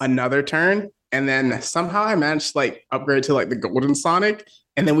like another turn, and then somehow I managed to like upgrade to like the golden Sonic,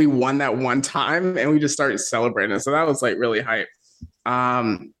 and then we won that one time, and we just started celebrating. So that was like really hype.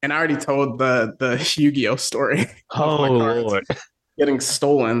 And I already told the Yu-Gi-Oh story of Oh my cards Lord. getting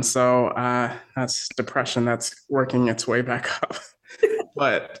stolen. So that's depression that's working its way back up.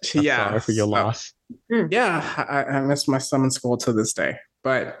 But I'm yeah, sorry for your loss. yeah, I miss my son in school to this day.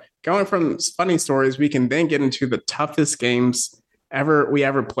 But going from funny stories, we can then get into the toughest games we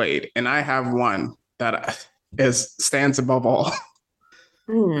ever played, and I have one that is stands above all.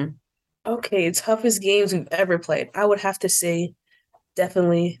 Okay, toughest games we've ever played. I would have to say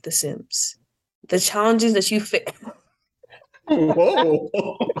definitely The Sims. The challenges that you face. Whoa.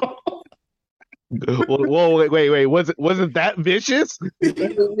 Whoa, wait. Was it that vicious?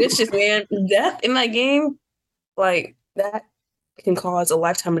 Vicious, man. Death in that game, like that can cause a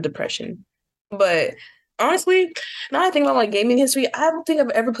lifetime of depression. But honestly, now that I think about like gaming history, I don't think I've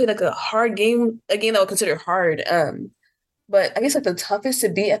ever played like a hard game, a game that I would consider hard. But I guess like the toughest to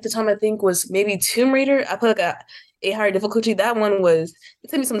beat at the time I think was maybe Tomb Raider. I played like a higher difficulty. That one was it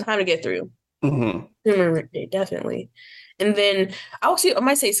took me some time to get through. Mm-hmm. Tomb Raider, definitely. And then I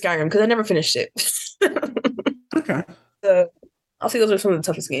might say Skyrim because I never finished it. Okay. So I'll say those are some of the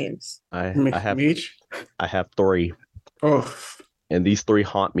toughest games. I have Meech? I have three, Oh, and these three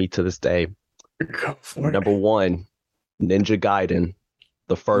haunt me to this day. go for it. Number one, Ninja Gaiden,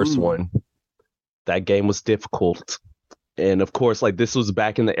 the first one. That game was difficult. And of course, like this was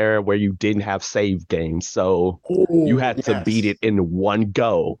back in the era where you didn't have save games. So you had to beat it in one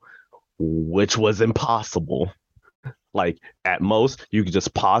go, which was impossible. Like at most, you could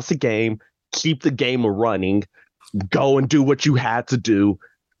just pause the game, keep the game running, go and do what you had to do,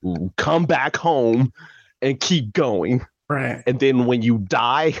 come back home and keep going. Right. And then when you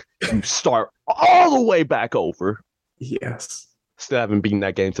die, you start all the way back over. Yes. Still haven't beaten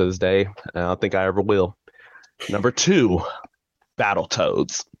that game to this day. I don't think I ever will. Number two,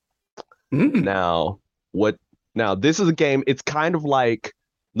 Battletoads. Now, this is a game, it's kind of like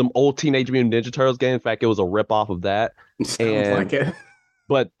the old Teenage Mutant Ninja Turtles game. In fact, it was a ripoff of that. Sounds like it.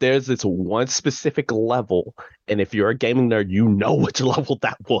 But there's this one specific level, and if you're a gaming nerd, you know which level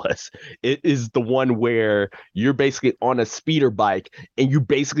that was. It is the one where you're basically on a speeder bike, and you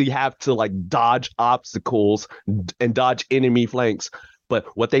basically have to like dodge obstacles and dodge enemy flanks. But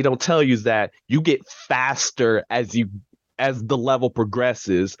what they don't tell you is that you get faster as the level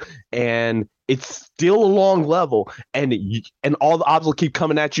progresses, and it's still a long level, and all the obstacles keep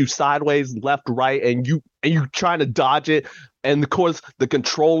coming at you sideways, left, right, and you're trying to dodge it. And of course, the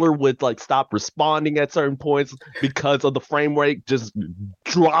controller would like stop responding at certain points because of the frame rate just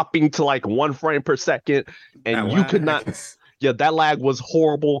dropping to like 1 frame per second, and you could not. Yeah, that lag was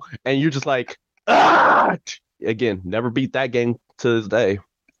horrible, and you're just like, ah! Again, never beat that game to this day.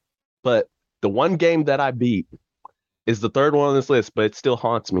 But the one game that I beat is the third one on this list, but it still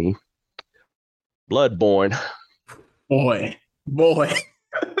haunts me. Bloodborne. Boy.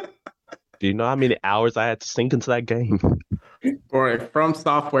 Do you know how many hours I had to sink into that game? Boy, From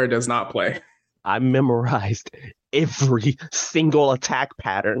Software does not play. I memorized every single attack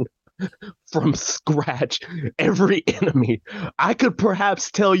pattern from scratch, every enemy. I could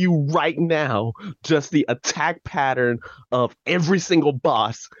perhaps tell you right now just the attack pattern of every single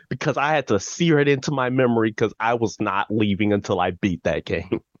boss because I had to sear it into my memory because I was not leaving until I beat that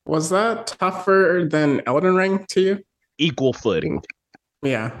game. Was that tougher than Elden Ring to you? equal footing.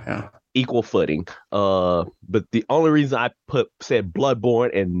 Yeah. Equal footing. But the only reason I said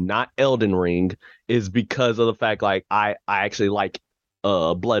Bloodborne and not Elden Ring is because of the fact like I actually like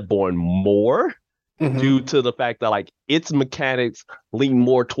Bloodborne more due to the fact that like its mechanics lean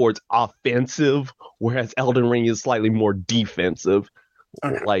more towards offensive, whereas Elden Ring is slightly more defensive.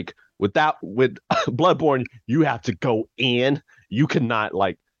 Okay. Like with Bloodborne, you have to go in. You cannot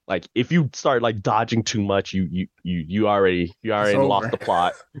like if you start like dodging too much, you already lost the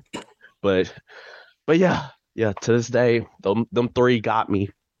plot. But yeah, to this day, them three got me.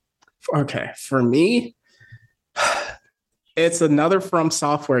 Okay, for me, it's another From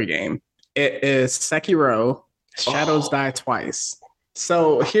Software game. It is Sekiro, Shadows Die Twice.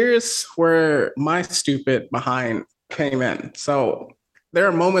 So here's where my stupid behind came in. So there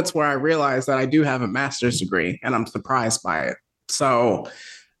are moments where I realize that I do have a master's degree and I'm surprised by it. So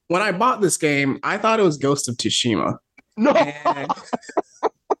when I bought this game, I thought it was Ghost of Tsushima. No.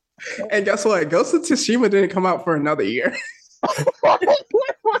 And guess what? Ghost of Tsushima didn't come out for another year.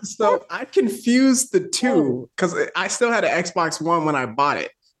 So I confused the two because I still had an Xbox One when I bought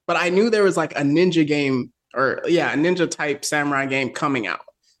it. But I knew there was like a ninja game a ninja type samurai game coming out.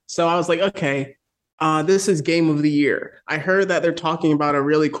 So I was like, okay, this is game of the year. I heard that they're talking about a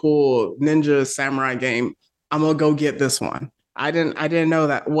really cool ninja samurai game. I'm gonna go get this one. I didn't know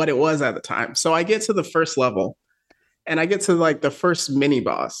that what it was at the time. So I get to the first level and I get to like the first mini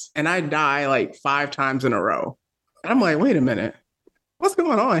boss and I die like 5 times in a row. And I'm like, wait a minute, what's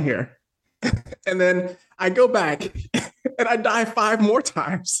going on here? And then I go back and I die 5 more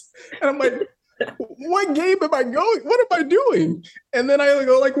times. And I'm like, what game am I going? What am I doing? And then I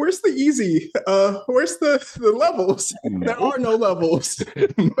go like, where's the easy? Where's the levels? There are no levels.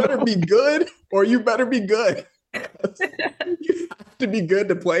 You better be good or you better be good. You have to be good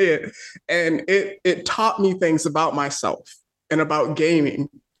to play it. And it taught me things about myself and about gaming.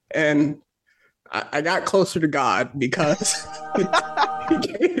 And I got closer to God because he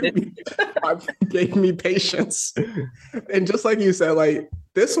gave me patience. And just like you said, like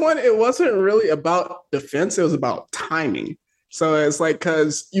this one, it wasn't really about defense. It was about timing. So it's like,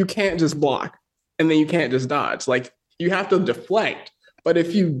 because you can't just block and then you can't just dodge. Like you have to deflect. But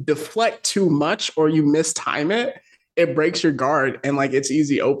if you deflect too much or you mistime it, it breaks your guard and like it's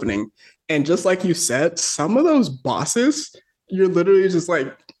easy opening. And just like you said, some of those bosses, you're literally just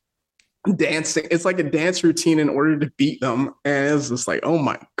like dancing. It's like a dance routine in order to beat them. And it's just like, oh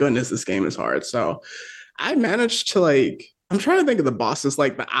my goodness, this game is hard. So I managed to like, I'm trying to think of the bosses,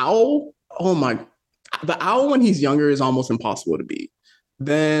 like the owl. The owl when he's younger is almost impossible to beat.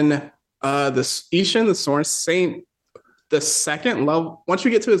 Then the Ishin, the Sword Saint, the second level, once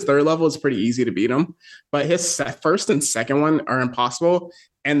you get to his third level, it's pretty easy to beat him. But his first and second one are impossible.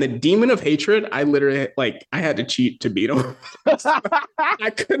 And the Demon of Hatred, I literally I had to cheat to beat him. I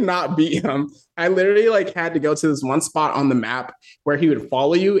could not beat him. I literally had to go to this one spot on the map where he would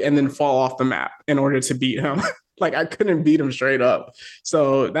follow you and then fall off the map in order to beat him. I couldn't beat him straight up.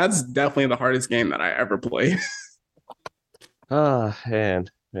 So that's definitely the hardest game that I ever played. Oh,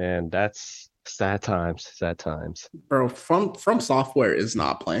 man, that's sad times. Bro, from Software is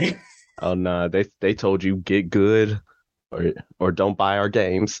not playing. Oh no, they told you get good or don't buy our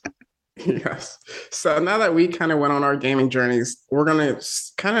games. Yes. So now that we kind of went on our gaming journeys, we're going to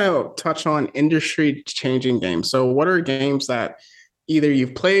kind of touch on industry changing games. So what are games that either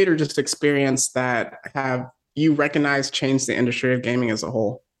you've played or just experienced that have you recognize changed the industry of gaming as a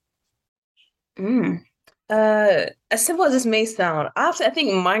whole? As simple as this may sound, I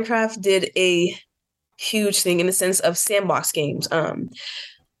think Minecraft did a huge thing in the sense of sandbox games.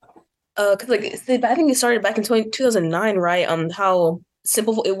 Because I think it started back in 2009, right? How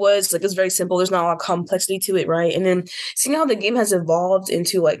simple it was. It's very simple. There's not a lot of complexity to it, right? And then seeing how the game has evolved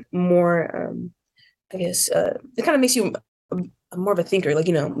into more, I guess, it kind of makes you more of a thinker, with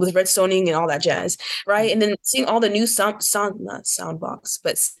redstoning and all that jazz, right? And then seeing all the new not soundbox,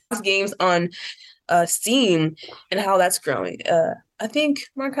 but games on Steam and how that's growing. I think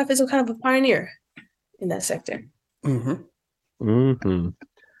Minecraft is a kind of a pioneer in that sector.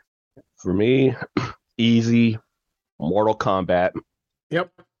 For me, easy, Mortal Kombat. Yep.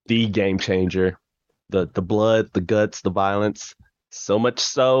 The game changer. The blood, the guts, the violence. So much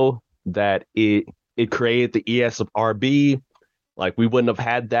so that it created the ESRB. We wouldn't have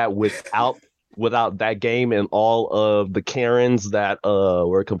had that without that game and all of the Karens that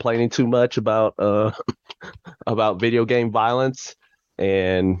were complaining too much about video game violence.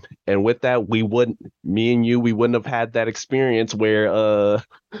 And with that, we wouldn't have had that experience where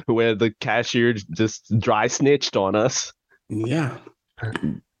the cashier just dry snitched on us. Yeah.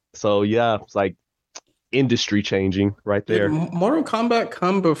 So yeah, it's industry changing right Did there. Mortal Kombat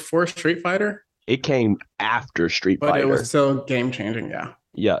come before Street Fighter? It came after Street But it Fighter. was still game changing, yeah.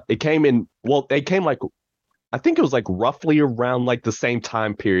 Yeah, it came in. Well, they came like I think it was like roughly around like the same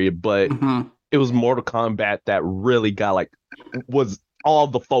time period, but Hmm. it was Mortal Kombat that really got like was all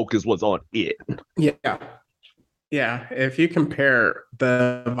the focus was on it. Yeah. Yeah. If you compare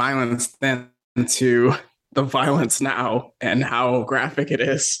the violence then to the violence now and how graphic it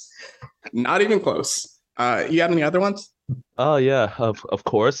is, not even close. You have any other ones? Oh yeah, of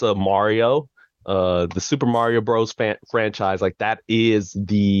course, Mario, the Super Mario Bros. Franchise, like that is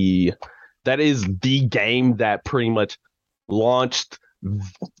the game that pretty much launched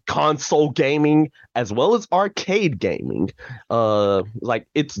console gaming as well as arcade gaming. Like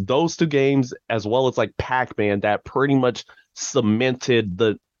it's those two games as well as like Pac-Man that pretty much cemented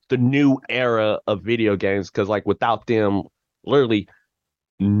the new era of video games because like without them, literally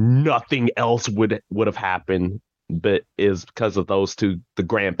nothing else would have happened. But is because of those two, the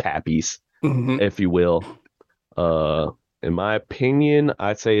grandpappies, Hmm. if you will. In my opinion,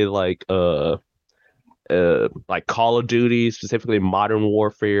 I'd say like Call of Duty, specifically Modern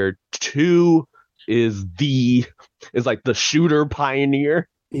Warfare 2 is like the shooter pioneer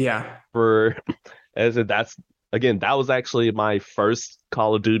Yeah. for as in that's again that was actually my first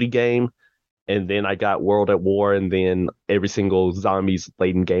Call of Duty game, and then I got World at War, and then every single zombies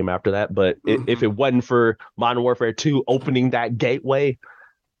laden game after that. But if Mhm. it wasn't for Modern Warfare 2 opening that gateway,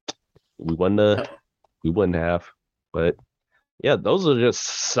 we wouldn't have. But yeah, those are just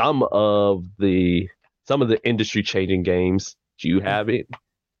some of the industry changing games. Do you have it?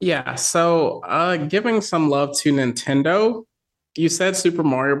 Yeah, so giving some love to Nintendo, you said Super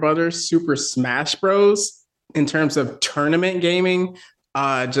Mario Brothers, Super Smash Bros. In terms of tournament gaming,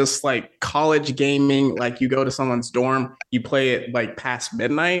 just like college gaming, like you go to someone's dorm, you play it like past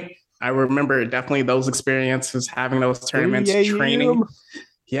midnight. I remember definitely those experiences, having those 3 tournaments, a.m. training.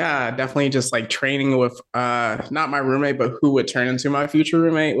 Yeah, definitely just like training with not my roommate, but who would turn into my future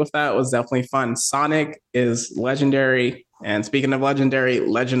roommate with that was definitely fun. Sonic is legendary. And speaking of legendary,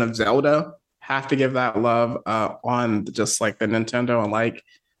 Legend of Zelda, have to give that love on just like the Nintendo and like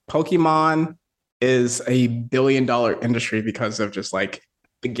Pokemon is a $1 billion industry because of just like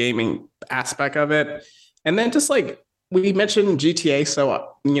the gaming aspect of it. And then just like we mentioned GTA, so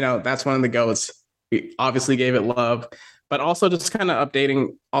you know, that's one of the goats. We obviously gave it love, but also just kind of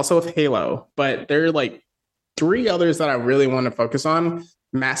updating also with Halo. But there are like three others that I really want to focus on.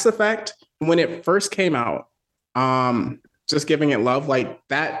 Mass Effect, when it first came out, just giving it love, like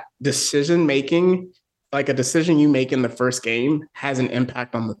that decision making, like a decision you make in the first game has an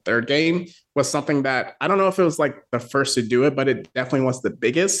impact on the third game, was something that I don't know if it was like the first to do it, but it definitely was the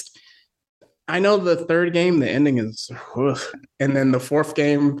biggest. I know the third game, the ending is, ugh, and then the fourth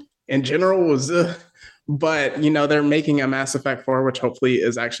game in general was, ugh, but you know they're making a Mass Effect 4, which hopefully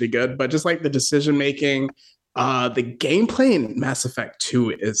is actually good. But just like the decision making, the gameplay in Mass Effect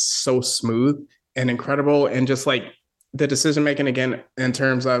 2 is so smooth and incredible, and just like the decision making again in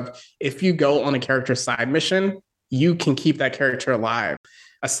terms of if you go on a character side mission, you can keep that character alive.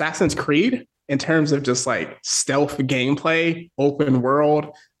 Assassin's Creed, in terms of just like stealth gameplay, open world,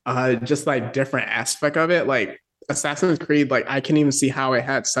 just like different aspect of it, like Assassin's Creed, like I can even see how it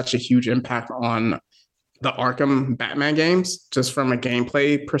had such a huge impact on the Arkham Batman games, just from a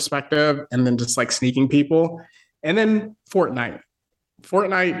gameplay perspective, and then just like sneaking people. And then Fortnite.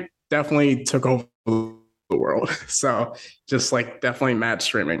 Fortnite definitely took over the world. So just like definitely mad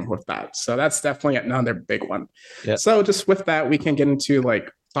streaming with that. So that's definitely another big one. Yeah. So just with that, we can get into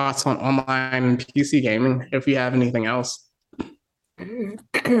like thoughts on online and PC gaming if you have anything else. I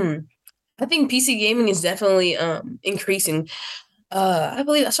think PC gaming is definitely increasing. I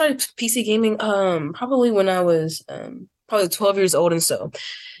believe I started PC gaming probably when I was probably 12 years old and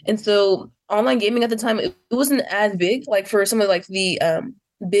so online gaming at the time it wasn't as big like for some of like the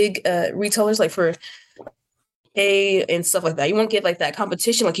big retailers like for A and stuff like that. You won't get like that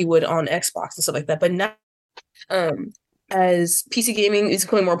competition like you would on Xbox and stuff like that. But now as PC gaming is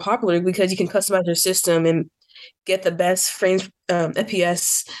becoming more popular because you can customize your system and get the best frames,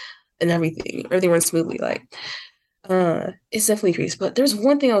 FPS and everything runs smoothly. Like it's definitely increased. But there's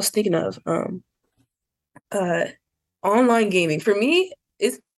one thing I was thinking of. Online gaming for me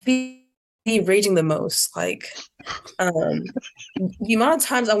is be raging the most. Like the amount of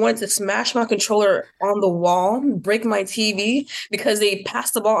times I wanted to smash my controller on the wall, break my TV because they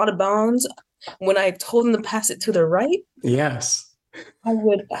passed the ball out of bounds when I told them to pass it to the right. Yes. I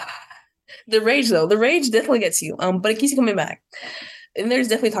would the rage though. The rage definitely gets you. But it keeps you coming back. And there's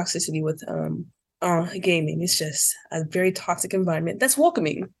definitely toxicity with gaming. It's just a very toxic environment that's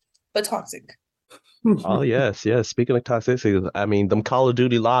welcoming, but toxic. Oh yes, yes. Speaking of toxicity, I mean, them Call of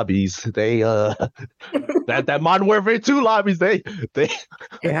Duty lobbies, they that Modern Warfare 2 lobbies, they They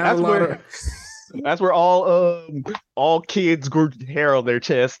have a that's lot where of that's where all kids grew hair on their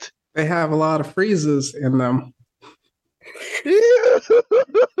chest. they have a lot of freezes in them.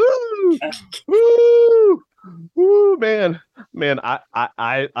 Woo! Woo, man. Man,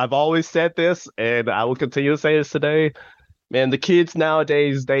 I've always said this and I will continue to say this today. Man, the kids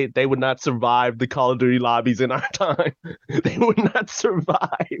nowadays, they would not survive the Call of Duty lobbies in our time. They would not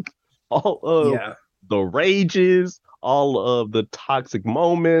survive all of Yeah. the rages, all of the toxic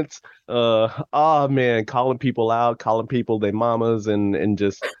moments. Oh man, calling people out, calling people their mamas, and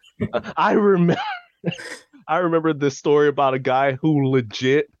just I remember I remember this story about a guy who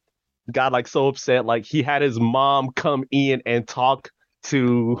legit got like so upset, like he had his mom come in and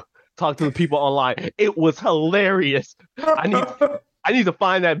to talk to the people online. It was hilarious. I need I need to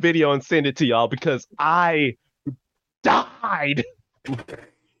find that video and send it to y'all because I died.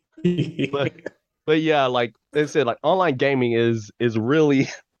 But but yeah, like I said, like online gaming is really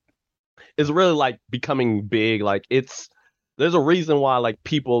is really like becoming big. Like it's there's a reason why like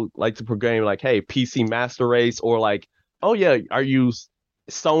people like to program like, hey, PC Master Race or like, oh yeah, are you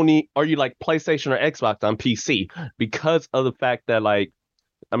Sony? Are you like PlayStation or Xbox on PC? Because of the fact that like,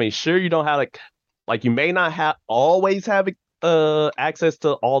 I mean, sure you don't have like you may not have always have access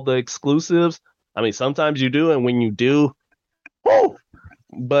to all the exclusives. I mean, sometimes you do, and when you do, whoo!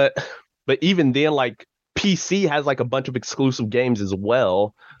 But but even then, like PC has like a bunch of exclusive games as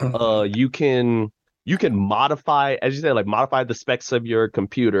well. You can modify, as you said, like modify the specs of your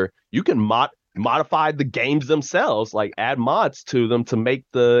computer. You can modify the games themselves, like add mods to them to make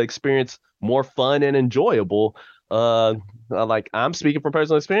the experience more fun and enjoyable. Like I'm speaking from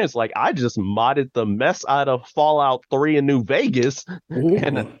personal experience. Like I just modded the mess out of Fallout 3 in New Vegas,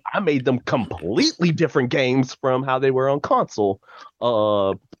 and Ooh. I made them completely different games from how they were on console.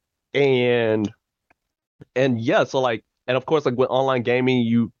 Uh, and and yeah, so like, and of course, like with online gaming,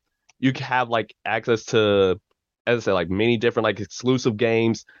 you can have like access to, as I said, like many different like exclusive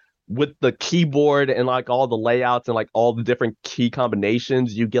games with the keyboard and like all the layouts and like all the different key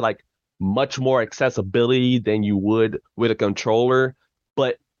combinations. You get like much more accessibility than you would with a controller.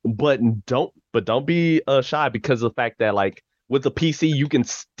 But don't be shy because of the fact that like with the PC you can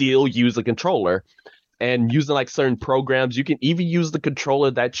still use a controller and using like certain programs, you can even use the controller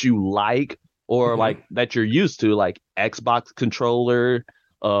that you like or Mhm. like that you're used to, like Xbox controller,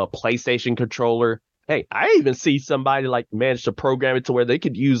 PlayStation controller. Hey, I even see somebody like manage to program it to where they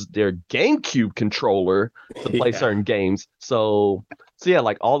could use their GameCube controller to play Yeah. certain games. So yeah,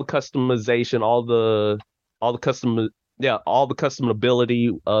 like all the custom yeah, all the customability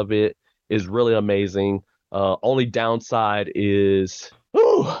of it is really amazing. Only downside is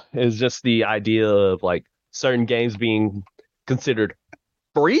just the idea of like certain games being considered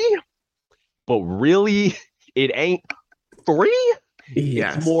free, but really it ain't free. It's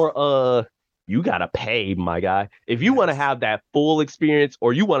Yes. more you gotta pay, my guy. If you want to Yes. have that full experience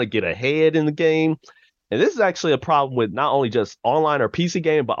or you want to get ahead in the game, and this is actually a problem with not only just online or PC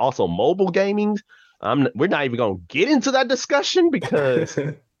gaming, but also mobile gaming. We're not even gonna get into that discussion because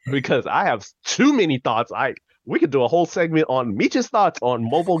I have too many thoughts. I We could do a whole segment on Meech's thoughts on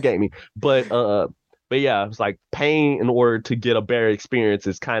mobile gaming, but yeah, it's like paying in order to get a better experience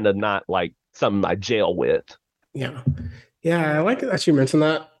is kind of not like something I jail with. Yeah. Yeah, I like that you mentioned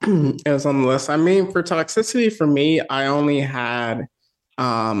that. It was on the list. I mean, for toxicity, for me, I only had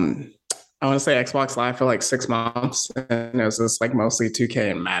um I want to say Xbox Live for like 6 months, and it was just like mostly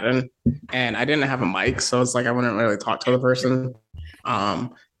 2K and Madden. And I didn't have a mic, so it's like I wouldn't really talk to the person.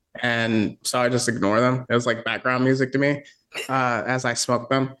 Um, and so I just ignore them. It was like background music to me, as I smoke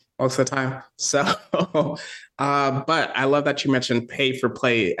them most of the time. So but I love that you mentioned pay for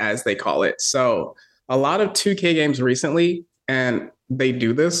play, as they call it. So a lot of 2K games recently, and they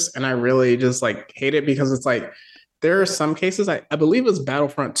do this, and I really just like hate it because it's like there are some cases, I believe it's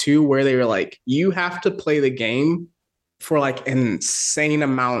Battlefront 2, where they were like, you have to play the game for like an insane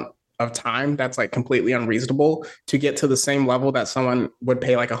amount of time that's like completely unreasonable to get to the same level that someone would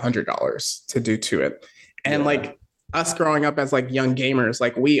pay like $100 to do to it. And Yeah. like us growing up as like young gamers,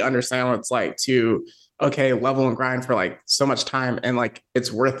 like we understand what it's like to, okay, level and grind for like so much time and like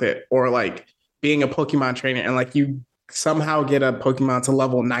it's worth it. Or like being a Pokemon trainer and like you somehow get a Pokemon to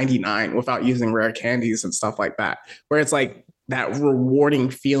level 99 without using rare candies and stuff like that, where it's like that rewarding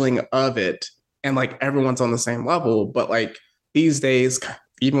feeling of it. And like everyone's on the same level. But like these days,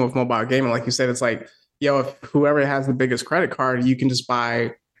 even with mobile gaming, like you said, it's like, yo, if whoever has the biggest credit card, you can just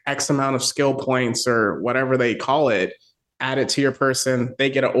buy X amount of skill points or whatever they call it, add it to your person, they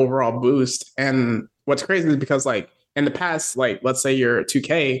get an overall boost. And what's crazy is because like in the past, like let's say you're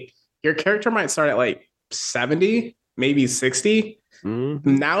 2K, your character might start at like 70, maybe 60.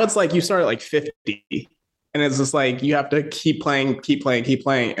 Now it's like you start at like 50. And it's just like you have to keep playing, keep playing, keep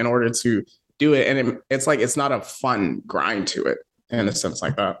playing in order to do it. And it's like it's not a fun grind to it in a sense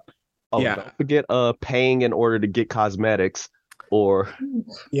like that. Oh, Yeah. don't forget paying in order to get cosmetics or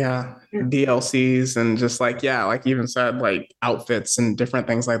Yeah, DLCs and just like yeah, like you even said like outfits and different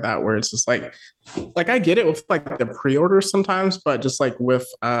things like that where it's just like I get it with like the pre-orders sometimes, but just like with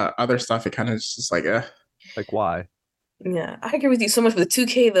other stuff it kind of just like like why? Yeah, I agree with you so much with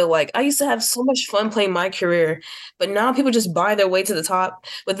 2K though. Like I used to have so much fun playing my career, but now people just buy their way to the top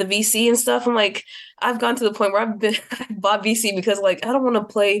with the VC and stuff. I'm like, I've gone to the point where I bought VC because like I don't want to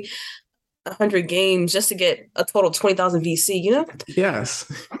play 100 games just to get a total 20,000 VC, you know?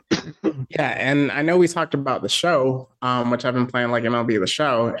 yes. Yeah, and I know we talked about the show, which I've been playing like MLB the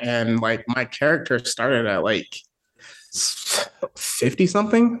show, and like my character started at like 50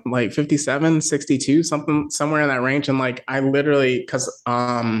 something, like 57, 62, something somewhere in that range. And like I literally because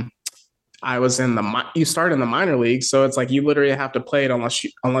I was in you start in the minor league, so it's like you literally have to play it unless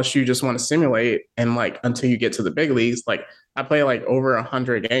you just want to simulate and like until you get to the big leagues. Like I play like over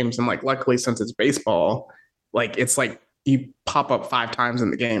 100 games, and like luckily since it's baseball, like it's like you pop up 5 times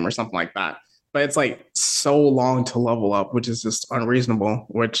in the game or something like that. But it's like so long to level up, which is just unreasonable,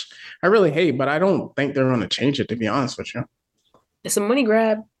 which I really hate. But I don't think they're going to change it, to be honest with you. It's a money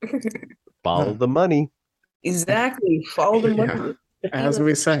grab. Follow the money. Exactly. Follow the money. Yeah, as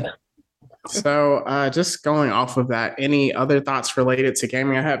we say. So just going off of that, any other thoughts related to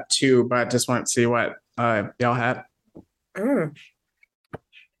gaming? I have two, but just want to see what y'all had. Okay,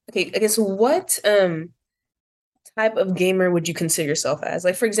 I guess what type of gamer would you consider yourself as?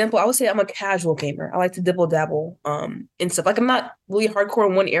 Like, for example, I would say I'm a casual gamer. I like to dibble dabble in stuff. Like I'm not really hardcore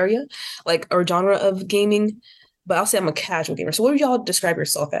in one area, like or genre of gaming, but I'll say I'm a casual gamer. So what would y'all describe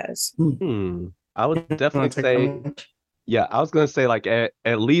yourself as? I would definitely say, yeah, I was gonna say like at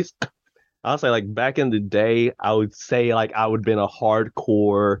least I'll say like back in the day, I would say like I would have been a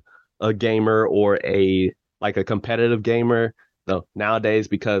hardcore gamer or a competitive gamer. No, nowadays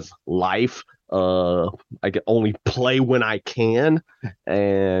because life, I can only play when I can,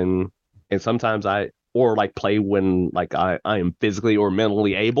 and sometimes or like play when like I am physically or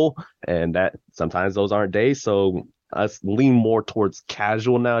mentally able, and that sometimes those aren't days. So I lean more towards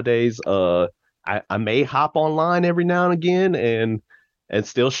casual nowadays. I may hop online every now and again and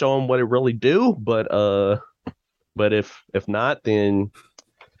still show them what it really do, but if not, then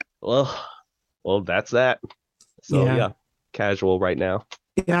well that's that. So yeah, casual right now.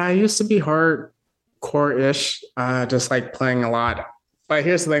 Yeah, I used to be hardcore-ish, just like playing a lot. But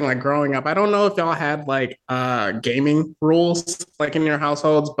here's the thing, like growing up, I don't know if y'all had like gaming rules like in your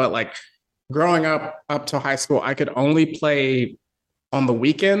households, but like growing up to high school, I could only play on the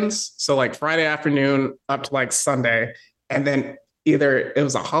weekends. So like Friday afternoon up to like Sunday. And then either it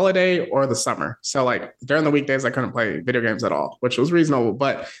was a holiday or the summer. So like during the weekdays, I couldn't play video games at all, which was reasonable.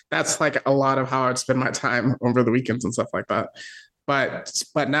 But that's like a lot of how I'd spend my time over the weekends and stuff like that.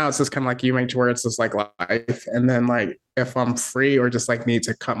 But now it's just kind of like you make to where it's just like life. And then like if I'm free or just like need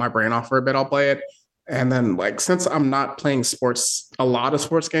to cut my brain off for a bit, I'll play it. And then like since I'm not playing a lot of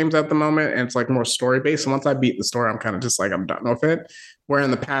sports games at the moment, and it's like more story based. And once I beat the story, I'm kind of just like I'm done with it. Where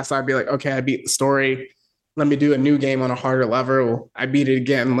in the past I'd be like, okay, I beat the story. Let me do a new game on a harder level. I beat it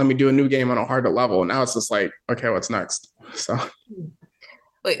again. Let me do a new game on a harder level. Now it's just like, okay, what's next? So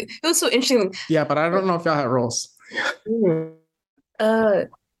Wait, it was so interesting. Yeah, but I don't know if y'all have rules.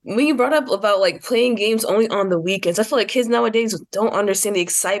 When you brought up about like playing games only on the weekends, I feel like kids nowadays don't understand the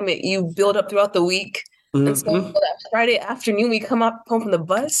excitement you build up throughout the week. And so that Friday afternoon, we come up home from the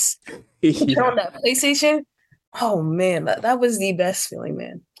bus, on that PlayStation. Oh man, that was the best feeling,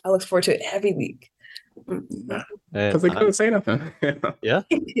 man. I look forward to it every week. Because they couldn't say nothing. Yeah,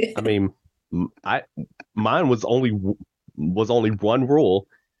 I mean, mine was only one rule,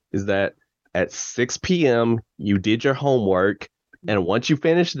 is that at 6 p.m. you did your homework, and once you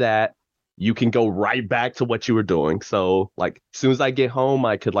finish that, you can go right back to what you were doing. So like as soon as I get home,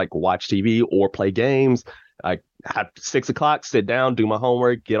 I could like watch TV or play games. I have 6 o'clock, sit down, do my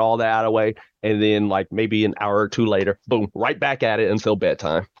homework, get all that out of the way, and then like maybe an hour or two later, boom, right back at it until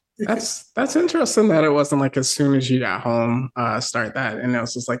bedtime. That's interesting that it wasn't like as soon as you got home, start that, and it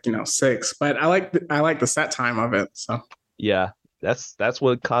was just like 6. But I like the set time of it. So yeah, that's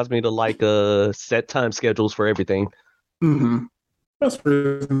what caused me to like set time schedules for everything. Mm-hmm. That's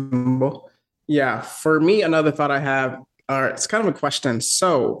reasonable. Yeah, for me, another thought I have, it's kind of a question.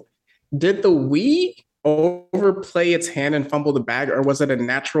 So, did the Wii overplay its hand and fumble the bag, or was it a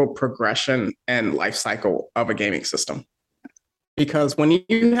natural progression and life cycle of a gaming system? Because when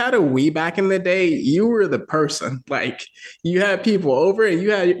you had a Wii back in the day, you were the person. Like you had people over and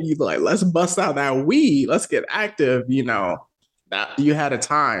you like, let's bust out that Wii, let's get active, that you had a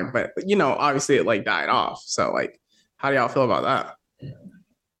time, but obviously it like died off. So like, how do y'all feel about that?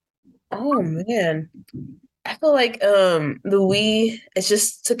 Oh man. I feel like the Wii it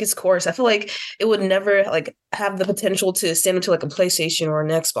just took its course. I feel like it would never like have the potential to stand up to like a PlayStation or an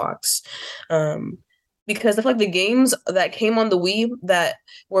Xbox. Because I feel like the games that came on the Wii that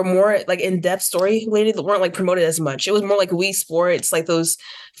were more like in-depth story related weren't like promoted as much. It was more like Wii Sports, like those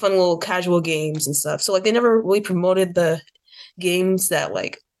fun little casual games and stuff. So like they never really promoted the games that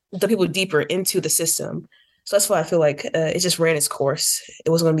like the people deeper into the system. So that's why I feel like it just ran its course.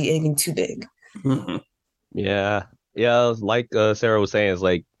 It wasn't going to be anything too big. Mm-hmm. Yeah. Yeah, like Sarah was saying, it's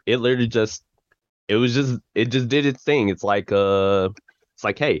like it just did its thing. It's like,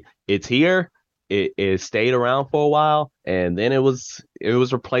 hey, it's here. It stayed around for a while, and then it was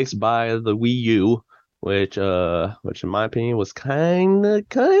replaced by the Wii U, which in my opinion was kind of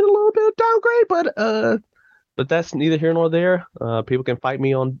a little bit of downgrade, but that's neither here nor there. People can fight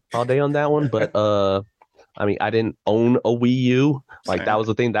me on all day on that one, but I mean, I didn't own a Wii U. Like that was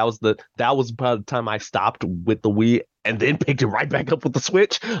the thing. That was about the time I stopped with the Wii and then picked it right back up with the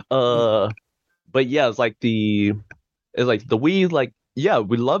Switch. But yeah, it's like the Wii, like, yeah,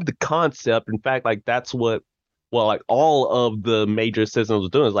 we love the concept. In fact, like that's what, well, like all of the major systems were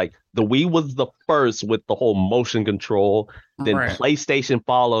doing is like the Wii was the first with the whole motion control. Then Right. PlayStation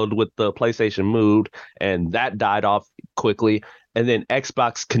followed with the PlayStation Move, and that died off quickly. And then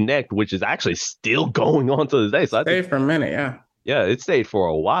Xbox Connect, which is actually still going on to this day. So I Stay think, for a minute, yeah. yeah, it stayed for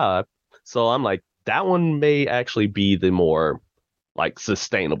a while. So I'm like, that one may actually be the more like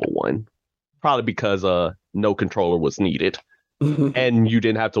sustainable one. Probably because no controller was needed. And you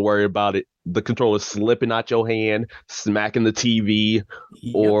didn't have to worry about it. The controller slipping out your hand, smacking the TV,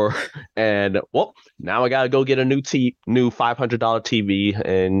 well, now I gotta go get a new $500 TV,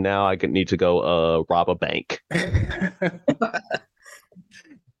 and now I need to go rob a bank.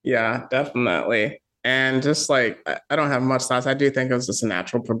 Yeah, definitely. And just like I don't have much thoughts. I do think it was just a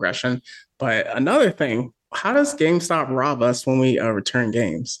natural progression. But another thing, how does GameStop rob us when we return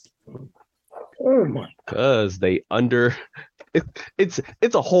games? Oh my. Because they under it's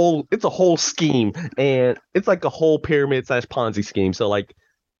a whole scheme, and it's like a whole pyramid / Ponzi scheme. So like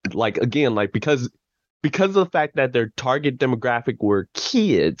again, like because of the fact that their target demographic were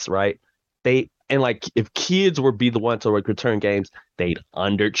kids, right? And like if kids would be the ones to like return games, they'd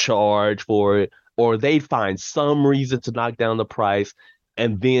undercharge for it, or they'd find some reason to knock down the price,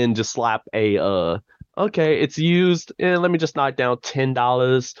 and then just slap okay, it's used, and let me just knock down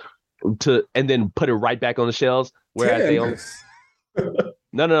 $10 and then put it right back on the shelves. Whereas they only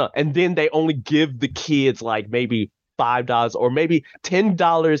no, and then they only give the kids like maybe $5 or maybe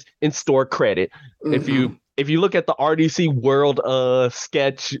 $10 in store credit. Mm-hmm. If you look at the RDC World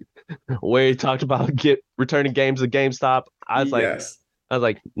sketch where he talked about returning games at GameStop, I was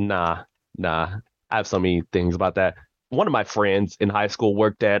like, nah. I have so many things about that. One of my friends in high school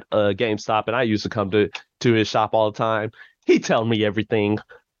worked at GameStop, and I used to come to his shop all the time. He told me everything,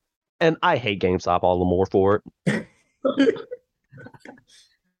 and I hate GameStop all the more for it.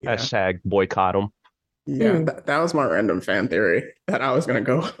 Yeah. Hashtag boycott them. Yeah, that was my random fan theory that I was gonna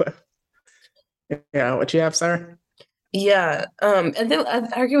go with. Yeah, what you have, sir? Yeah. And then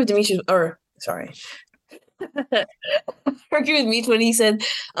I agree with Demetrius, or sorry. I agree with Meach when he said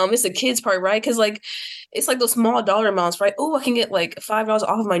it's the kids part, right? Because like it's like those small dollar amounts, right? Oh, I can get like $5 off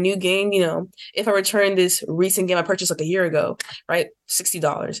of my new game, if I return this recent game I purchased like a year ago, right?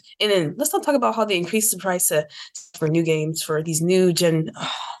 $60. And then let's not talk about how they increase the price for new games for these new gen.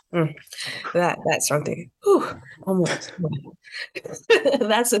 That's something. Whew, almost.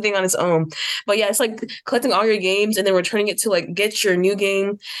 That's the thing on its own. But yeah, it's like collecting all your games and then returning it to like get your new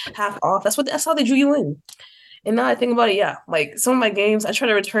game half off. That's how they drew you in. And now I think about it, yeah, like some of my games, I try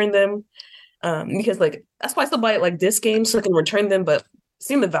to return them because like that's why I still buy it like disc games so I can return them. But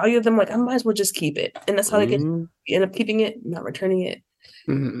seeing the value of them, like I might as well just keep it, and that's how they end up keeping it, not returning it,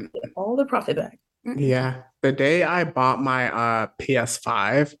 get all the profit back. Yeah, the day I bought my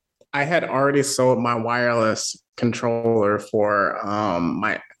PS5, I had already sold my wireless controller for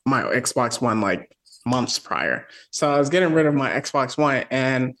my Xbox One like months prior. So I was getting rid of my Xbox One,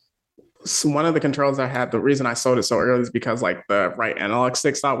 and one of the controls I had, the reason I sold it so early is because like the right analog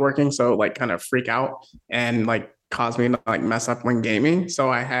stick stopped working, so like kind of freak out and like caused me to like mess up when gaming.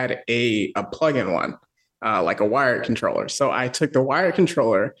 So I had a plug-in one, like a wired controller. So I took the wired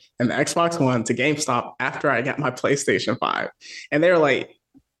controller and the Xbox One to GameStop after I got my PlayStation 5. And they were like,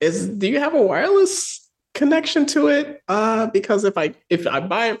 do you have a wireless connection to it? Because if I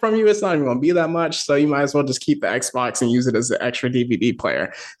buy it from you, it's not even gonna be that much. So you might as well just keep the Xbox and use it as an extra DVD player.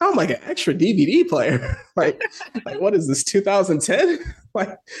 And I'm like, an extra DVD player? like what is this, 2010?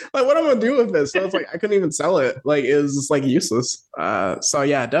 like what am I gonna do with this? So it's like I couldn't even sell it. Like it was just like useless. So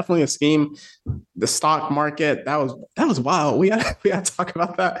yeah, definitely a scheme. The stock market, that was wild. We had to talk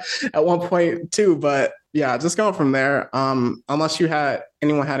about that at one point too. But yeah, just going from there. Unless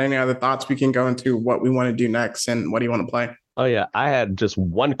anyone had any other thoughts, we can go into what we want to do next and what do you want to play? Oh yeah, I had just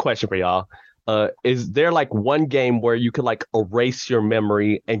one question for y'all. Is there like one game where you could like erase your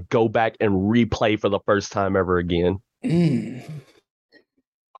memory and go back and replay for the first time ever again?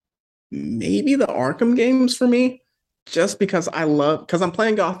 Maybe the Arkham games for me, just because because I'm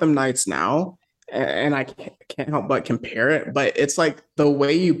playing Gotham Knights now, and I can't help but compare it. But it's like the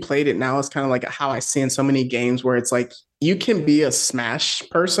way you played it now is kind of like how I see in so many games where it's like you can be a smash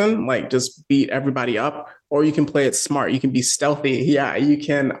person, like just beat everybody up, or you can play it smart. You can be stealthy. Yeah, you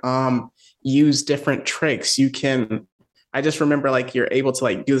can use different tricks. I just remember like you're able to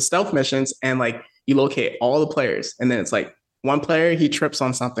like do the stealth missions and like you locate all the players, and then it's like one player he trips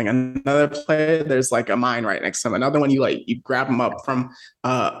on something, another player there's like a mine right next to him, another one you grab him up from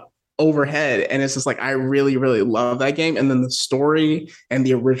overhead, and it's just like I really really love that game. And then the story and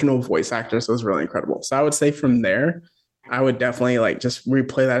the original voice actors was really incredible. So I would say from there I would definitely like just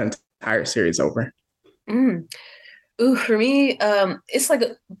replay that entire series over. Ooh, for me, it's like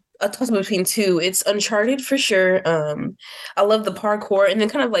a toss between two. It's Uncharted for sure. I love the parkour, and then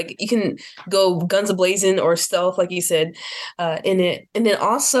kind of like you can go guns a-blazing or stealth, like you said, in it. And then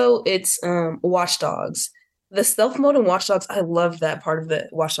also it's Watch Dogs. The stealth mode in Watch Dogs, I love that part of the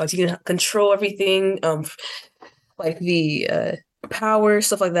Watch Dogs. You can control everything, like the power,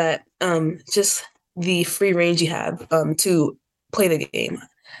 stuff like that. Just the free range you have to play the game.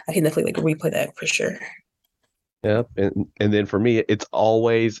 I can definitely like replay that for sure. Yeah, and then for me, it's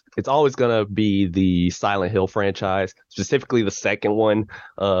always gonna be the Silent Hill franchise, specifically the second one.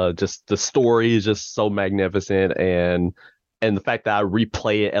 Just the story is just so magnificent, and the fact that I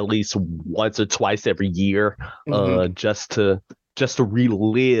replay it at least once or twice every year, just to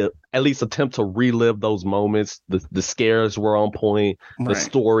relive, at least attempt to relive those moments. The scares were on point, the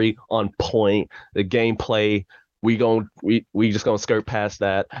story on point, the gameplay. We just gonna skirt past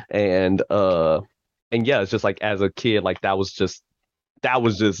that, and yeah, it's just like as a kid, like that was just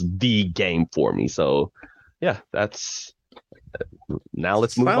the game for me. So yeah, now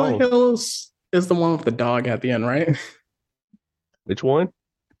let's move Silent on. Hills is the one with the dog at the end, right? Which one?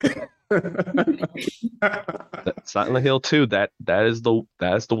 Silent Hill 2. That is the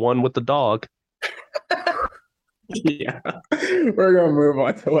one with the dog. Yeah, we're gonna move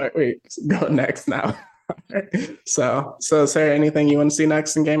on to what we go next now. So Sarah, anything you want to see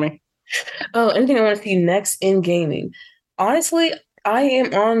next in gaming? Oh, anything I want to see next in gaming? Honestly, I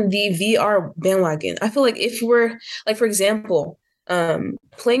am on the VR bandwagon. I feel like if you were, like, for example,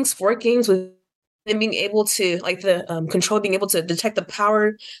 playing sport games with them being able to, like, the control being able to detect the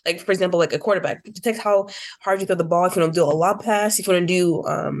power, like, for example, like a quarterback, detect how hard you throw the ball, if you want to do a lob pass, if you want to do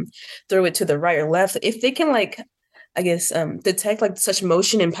throw it to the right or left. If they can, like, I guess, detect, like, such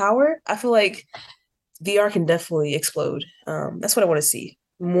motion and power, I feel like VR can definitely explode. That's what I want to see.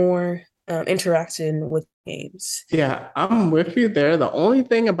 More interaction with games. Yeah, I'm with you there. The only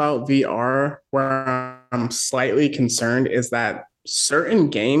thing about VR where I'm slightly concerned is that certain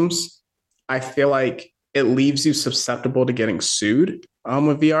games, I feel like it leaves you susceptible to getting sued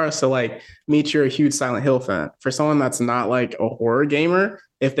with VR. So like you're a huge Silent Hill fan. For someone that's not like a horror gamer,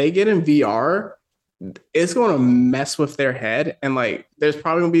 if they get in VR, it's going to mess with their head. And like there's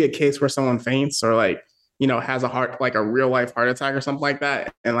probably gonna be a case where someone faints or like has a real life heart attack or something like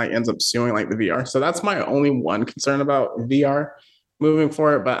that, and like ends up suing like the VR. So that's my only one concern about VR moving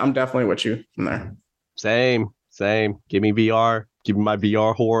forward. But I'm definitely with you from there. Same. Give me VR. Give me my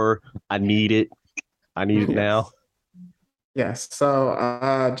VR horror. I need it. I need it now. Yes.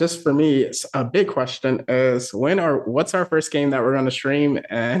 So just for me, a big question is what's our first game that we're going to stream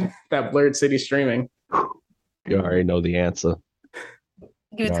and that Blurred City streaming? You already know the answer.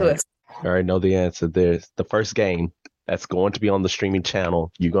 Give it to us. I already know the answer. There's the first game that's going to be on the streaming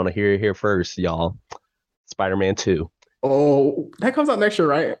channel. You're going to hear it here first, y'all. Spider-Man 2. Oh, that comes out next year,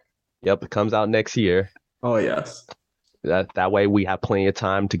 right? Yep, it comes out next year. Oh, yes. That way we have plenty of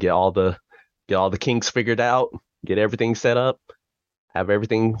time to get all the kinks figured out, get everything set up, have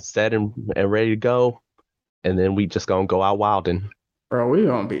everything set and ready to go, and then we just going to go out wilding. Bro, we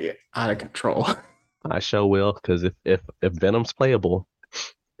going to be out of control. I sure will, because if Venom's playable,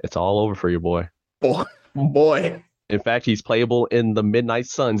 it's all over for your boy. Boy, boy. In fact, he's playable in the Midnight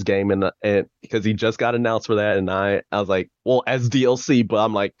Suns game, and because he just got announced for that, and I was like, well, as DLC, but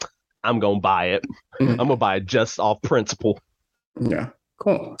I'm like, I'm gonna buy it. I'm gonna buy it just off principle. Yeah.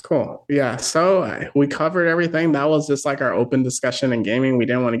 Cool. Yeah. So we covered everything. That was just like our open discussion in gaming. We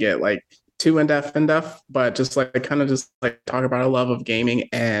didn't want to get like too in depth, but just like kind of just like talk about our love of gaming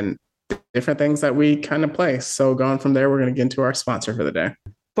and different things that we kind of play. So going from there, we're going to get into our sponsor for the day.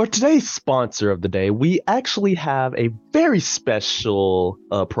 For today's sponsor of the day, we actually have a very special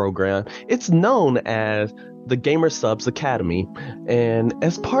program. It's known as the Gamer Subs Academy. And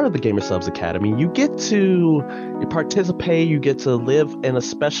as part of the Gamer Subs Academy, you get to participate, you get to live in a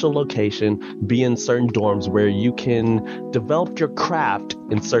special location, be in certain dorms where you can develop your craft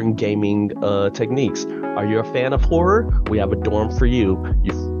in certain gaming techniques. Are you a fan of horror? We have a dorm for you.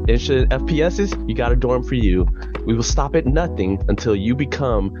 You interested in FPSs? You got a dorm for you. We will stop at nothing until you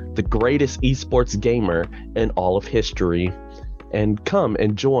become the greatest esports gamer in all of history. And come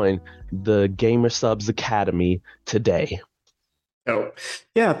and join the Gamer Subs Academy today. Oh,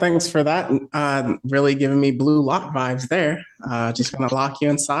 yeah, thanks for that. Really giving me Blue Lock vibes there. Just gonna lock you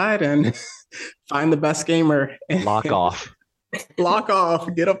inside and find the best gamer. Lock off. Lock off.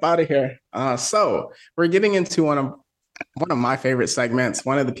 Get up out of here. So we're getting into one of my favorite segments,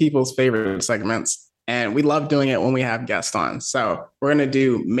 one of the people's favorite segments, and we love doing it when we have guests on. So we're gonna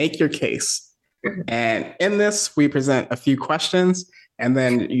do Make Your Case. And in this, we present a few questions, and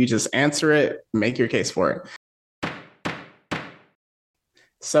then you just answer it, make your case for it.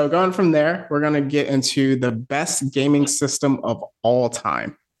 So going from there, we're going to get into the best gaming system of all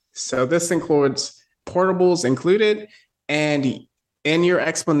time. So this includes portables included, and in your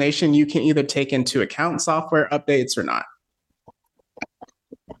explanation, you can either take into account software updates or not.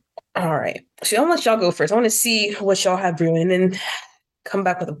 All right. So I'm gonna let y'all go first. I want to see what y'all have brewing and then come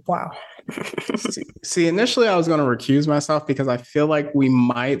back with a wow. See, initially I was going to recuse myself because I feel like we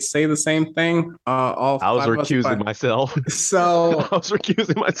might say the same thing. I was recusing myself. So I was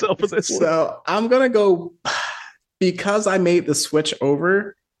recusing myself for this. So I'm going to go because I made the switch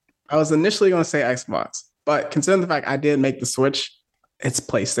over. I was initially going to say Xbox, but considering the fact I did make the switch, it's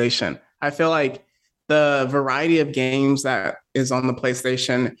PlayStation. I feel like the variety of games that is on the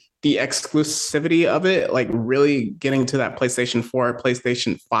PlayStation, the exclusivity of it, like really getting to that PlayStation 4,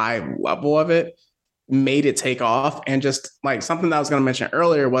 PlayStation 5 level of it, made it take off. And just like something that I was going to mention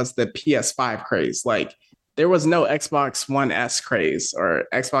earlier was the PS5 craze. Like there was no Xbox One S craze or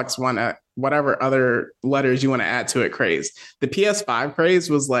Xbox One, whatever other letters you want to add to it craze. The PS5 craze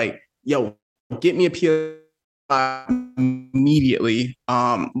was like, yo, get me a PS5 immediately.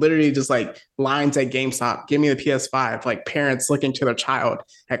 Literally just like lines at GameStop, give me the PS5, like parents looking to their child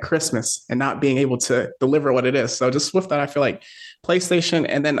at Christmas and not being able to deliver what it is. So just with that, I feel like PlayStation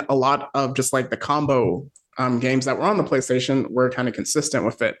and then a lot of just like the combo games that were on the PlayStation were kind of consistent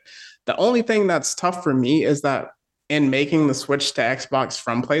with it. The only thing that's tough for me is that in making the switch to Xbox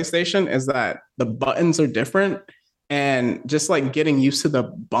from PlayStation is that the buttons are different and just like getting used to the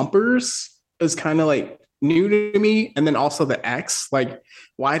bumpers is kind of like new to me. And then also the X, like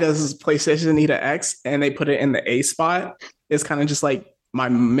why does PlayStation need an X and they put it in the A spot? It's kind of just like my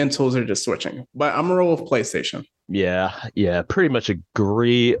mentals are just switching, but I'm a roll with PlayStation. Yeah, pretty much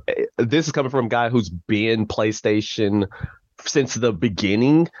agree. This is coming from a guy who's been PlayStation since the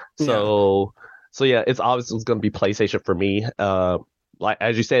beginning. So yeah, it's obviously going to be PlayStation for me. Like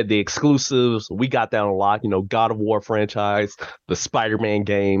as you said, the exclusives we got down a lot. You know, God of War franchise, the Spider-Man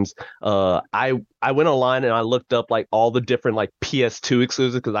games. I went online and I looked up like all the different like PS2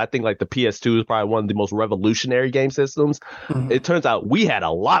 exclusives because I think like the PS2 is probably one of the most revolutionary game systems. Mm-hmm. It turns out we had a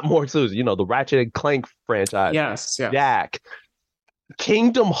lot more exclusives. You know, the Ratchet and Clank franchise. Yes. Jack.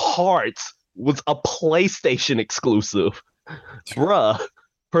 Kingdom Hearts was a PlayStation exclusive. Bruh.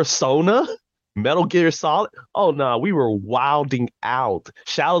 Persona. Metal Gear Solid? Oh, nah, we were wilding out.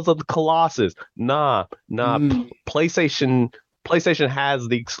 Shadows of the Colossus? Nah. PlayStation has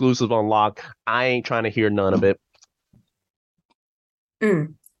the exclusives on lock. I ain't trying to hear none of it.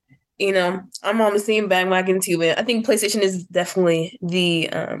 You know, I'm on the same bandwagon too, but I think PlayStation is definitely the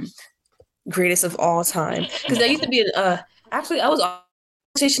greatest of all time. Because there used to be actually I was on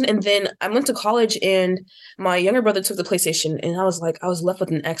PlayStation and then I went to college and my younger brother took the PlayStation and I was left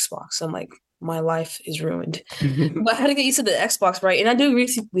with an Xbox. I'm like, my life is ruined. But I had to get used to the Xbox, right? And I do agree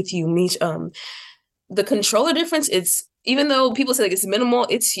with you, Meech. The controller difference, it's even though people say like it's minimal,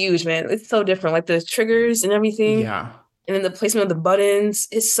 it's huge, man. It's so different. Like the triggers and everything. Yeah. And then the placement of the buttons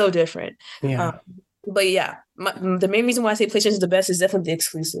is so different. Yeah. But yeah, the main reason why I say PlayStation is the best is definitely the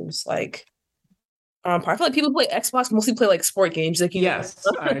exclusives. Like I feel like people who play Xbox mostly play like sport games. Like Yes,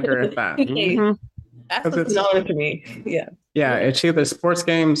 I agree with that. Okay, that's Because the it's phenomenon for me. Yeah. yeah, it's either sports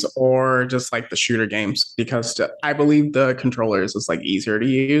games or just like the shooter games because I believe the controllers is like easier to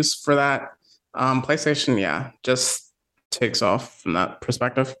use for that. PlayStation, yeah, just takes off from that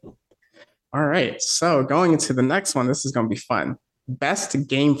perspective. All right, so going into the next one, this is going to be fun. Best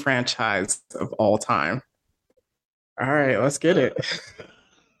game franchise of all time. All right, let's get it.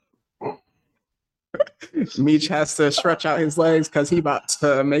 Meech has to stretch out his legs because he about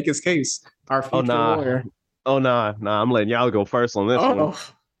to make his case. Our Oh future nah, lawyer. oh nah. I'm letting y'all go first on this one. Oh,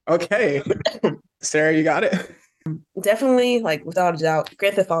 okay. Sarah, you got it? Definitely, like without a doubt,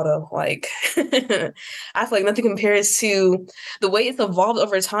 Grand Theft Auto. Like, I feel like nothing compares to the way it's evolved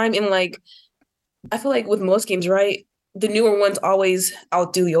over time. And like, I feel like with most games, right, the newer ones always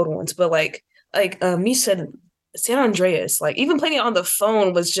outdo the older ones. But me said, San Andreas, like even playing it on the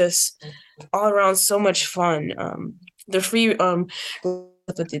phone was just all around so much fun. The free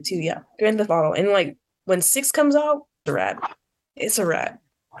with it too, yeah, Grand Theft Auto, and like when 6 comes out, it's a wrap. It's a wrap.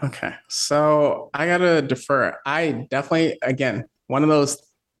 Okay, so I gotta defer. I definitely, again, one of those.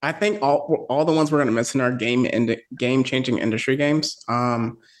 I think all the ones we're gonna miss in our game changing industry games.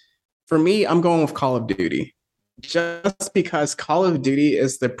 For me, I'm going with Call of Duty, just because Call of Duty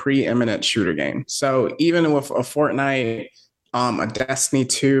is the preeminent shooter game. So even with a Fortnite, a Destiny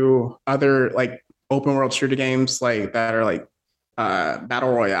 2, other like open world shooter games like that are like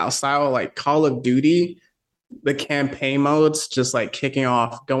battle royale style, like Call of Duty the campaign modes just like kicking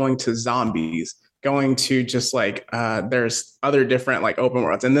off, going to zombies, going to just like there's other different like open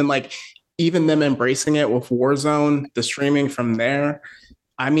worlds, and then like even them embracing it with Warzone, the streaming from there.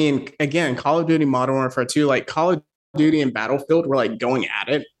 I mean, again, Call of Duty Modern Warfare 2, like Call of Duty and Battlefield were like going at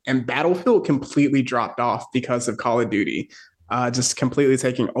it, and Battlefield completely dropped off because of Call of Duty, just completely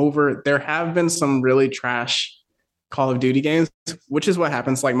taking over. There have been some really trash Call of Duty games, which is what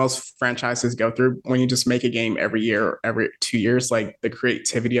happens like most franchises go through when you just make a game every year or every 2 years, like the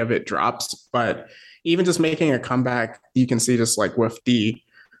creativity of it drops. But even just making a comeback, you can see just like with the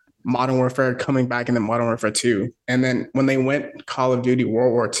Modern Warfare coming back in the Modern Warfare 2. And then when they went Call of Duty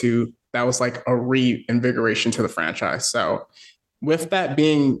World War II, that was like a reinvigoration to the franchise. So with that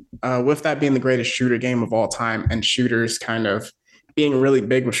being the greatest shooter game of all time and shooters kind of being really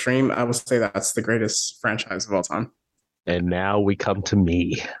big with stream, I would say that's the greatest franchise of all time. And now we come to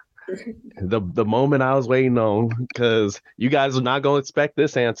me. The moment I was waiting on, because you guys are not going to expect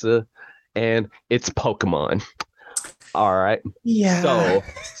this answer, and it's Pokemon. All right. Yeah.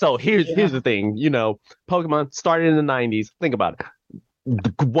 So here's the thing. Pokemon started in the 90s. Think about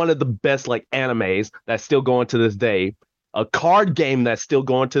it. One of the best like animes that's still going to this day. A card game that's still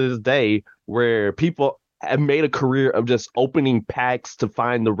going to this day, where people have made a career of just opening packs to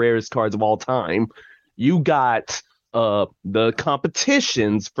find the rarest cards of all time. You got the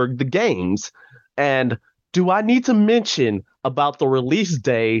competitions for the games. And do I need to mention about the release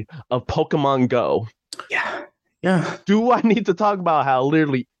day of Pokemon Go? Yeah. Yeah. Do I need to talk about how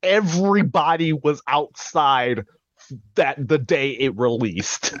literally everybody was outside that the day it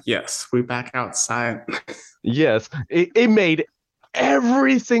released? Yes, we back outside. Yes, it made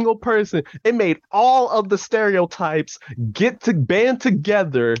every single person, it made all of the stereotypes get to band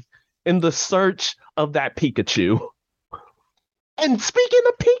together in the search of that Pikachu. And speaking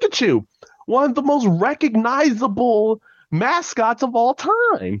of Pikachu, one of the most recognizable mascots of all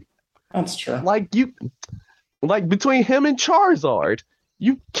time. That's true. Like between him and Charizard,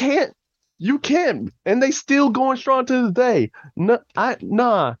 you can't, and they still going strong to this day.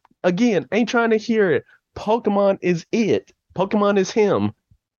 Again, ain't trying to hear it. Pokemon is it. Pokemon is him.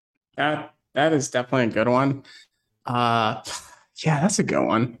 That is definitely a good one. Yeah, that's a good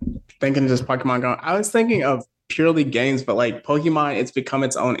one. Thinking just Pokemon Go. I was thinking of purely games, but like Pokemon, it's become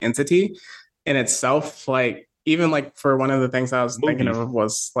its own entity in itself. Like even like for one of the things I was thinking of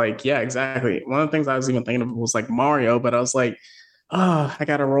was like, yeah, exactly. One of the things I was even thinking of was like Mario, but I was like, oh, I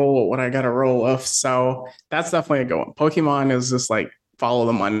gotta roll what I gotta roll with. So that's definitely a good one. Pokemon is just like follow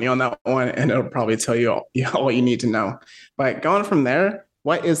the money on that one, and it'll probably tell you all you need to know. But going from there,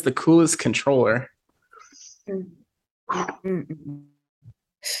 what is the coolest controller? I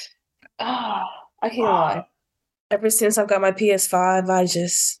can't lie. Ever since I've got my PS5, I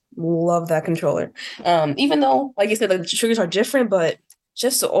just love that controller. Even though, like you said, the triggers are different, but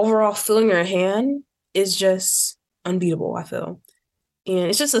just the overall feel in your hand is just unbeatable, I feel. And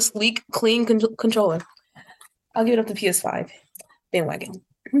it's just a sleek, clean controller. I'll give it up to PS5. Bandwagon.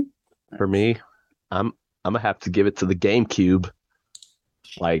 For me, I'm gonna have to give it to the GameCube.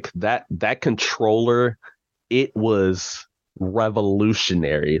 Like that controller, it was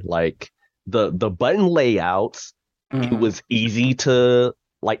revolutionary. Like the button layouts. It Mhm. was easy to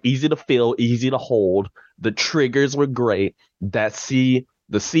feel, easy to hold. The triggers were great. The C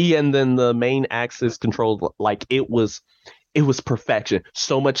and then the main axis control, like it was perfection.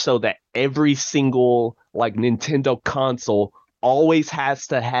 So much so that every single like Nintendo console always has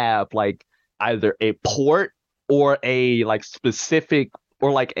to have like either a port or a like specific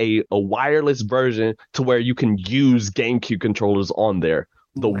or like a wireless version to where you can use GameCube controllers on there.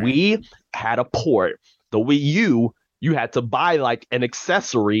 The Right. Wii had a port. The Wii U, you had to buy like an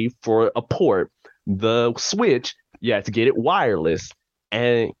accessory for a port. The Switch, you had to get it wireless.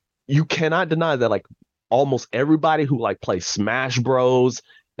 And you cannot deny that like almost everybody who like plays Smash Bros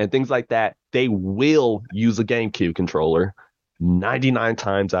and things like that, they will use a GameCube controller 99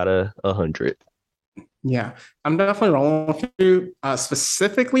 times out of 100. Yeah, I'm definitely rolling with you.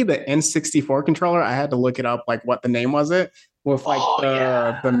 Specifically, the N64 controller. I had to look it up, like what the name was. It with like Oh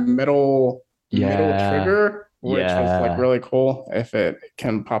yeah. the middle Yeah. trigger, which was like Yeah. really cool if it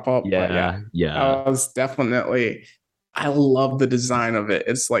can pop up. But yeah, Yeah. Yeah. that was definitely. I love the design of it.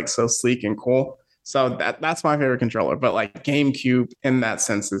 It's like so sleek and cool. So that's my favorite controller. But like GameCube in that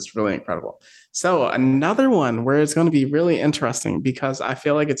sense is really incredible. So another one where it's going to be really interesting because I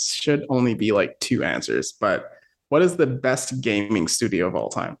feel like it should only be like two answers. But what is the best gaming studio of all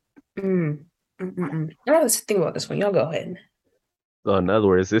time? Mm. I have to think about this one. Y'all go ahead. So in other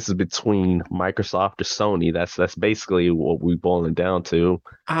words, this is between Microsoft or Sony. That's basically what we boiling down to.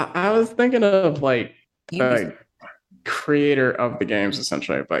 I was thinking of like Ubisoft. the creator of the games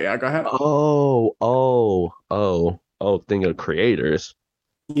essentially. But yeah, go ahead. Think of creators.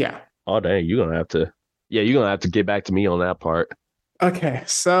 Yeah. Oh dang, you're gonna have to get back to me on that part. Okay.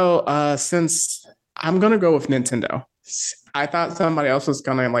 So since I'm gonna go with Nintendo. I thought somebody else was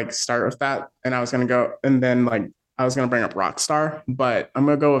gonna like start with that, and I was gonna go and then like I was gonna bring up Rockstar, but I'm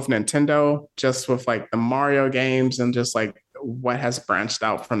gonna go with Nintendo just with like the Mario games and just like what has branched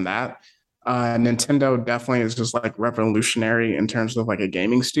out from that. Nintendo definitely is just like revolutionary in terms of like a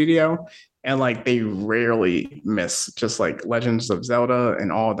gaming studio, and like they rarely miss. Just like Legends of Zelda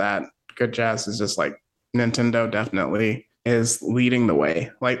and all that good jazz is just like Nintendo definitely is leading the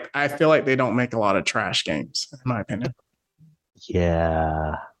way. Like I feel like they don't make a lot of trash games, in my opinion.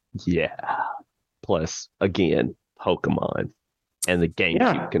 Yeah. Yeah. Plus, again, Pokemon and the GameCube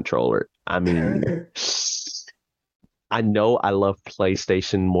Yeah. controller. I mean, I know I love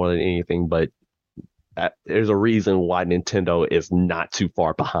PlayStation more than anything, but there's a reason why Nintendo is not too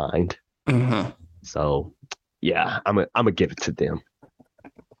far behind. Mhm. So, yeah, I'm gonna give it to them.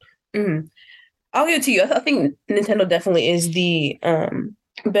 Mm. I'll give it to you. I think Nintendo definitely is the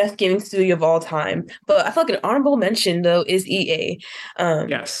best gaming studio of all time. But I feel like an honorable mention though is EA.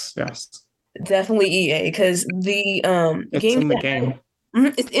 Yes, yes. Definitely EA because the It's games in the that have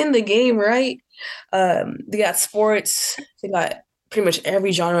game. it's in the game, right? They got sports, they got pretty much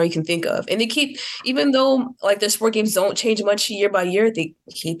every genre you can think of. And they keep, even though like their sport games don't change much year by year, they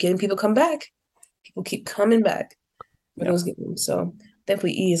keep getting people come back. People keep coming back for Yeah. those games. So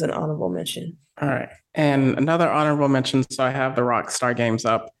definitely E is an honorable mention. All right. And another honorable mention. So I have the Rockstar games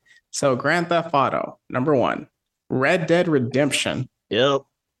up. So Grand Theft Auto, number one. Red Dead Redemption, Yep.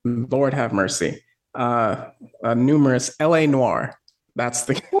 Lord have mercy. Numerous LA Noir. That's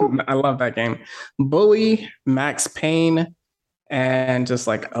the I love that game. Bully, Max Payne, and just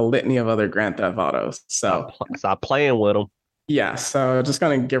like a litany of other Grand Theft Autos. So Stop playing with them. yeah, so just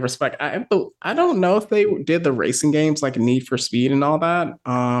gonna give respect. I don't know if they did the racing games like Need for Speed and all that.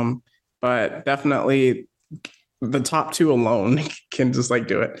 But definitely the top two alone can just like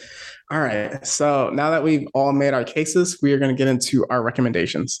do it. All right. So now that we've all made our cases, we are gonna get into our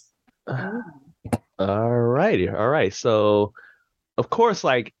recommendations. All righty. All right. So, of course,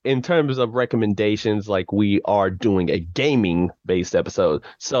 like in terms of recommendations, like we are doing a gaming based episode.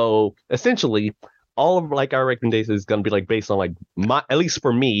 So essentially, all of like our recommendations is going to be like based on like my, at least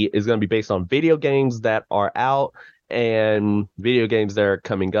for me, is going to be based on video games that are out and video games that are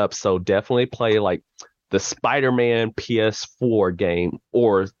coming up. So definitely play like the Spider-Man PS4 game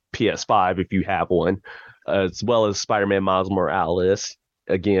or PS5 if you have one, as well as Spider-Man Miles Morales.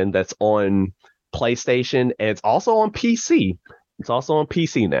 Again, that's on PlayStation and it's also on PC. It's also on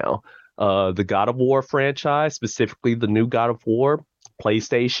PC now. The God of War franchise, specifically the new God of War,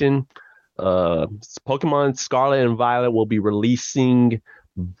 PlayStation. Pokemon Scarlet and Violet will be releasing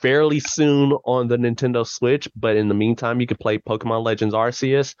fairly soon on the Nintendo Switch, but in the meantime, you can play Pokemon Legends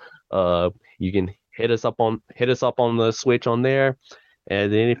Arceus. You can hit us up on the Switch on there,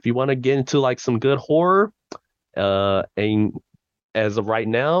 and then if you want to get into like some good horror, and as of right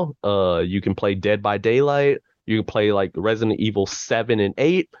now, you can play Dead by Daylight. You can play like Resident Evil 7 and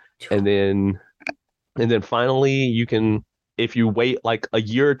 8, And then finally you can, if you wait like a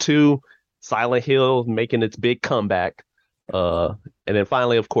year or two, Silent Hill making its big comeback. And then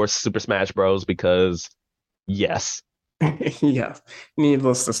finally, of course, Super Smash Bros. Because yes. Yeah,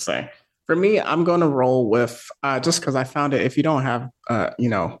 needless to say. For me, I'm going to roll with just because I found it. If you don't have, a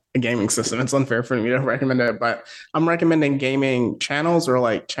gaming system, it's unfair for me to recommend it. But I'm recommending gaming channels or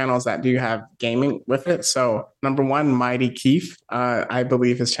like channels that do have gaming with it. So number one, Mighty Keith. I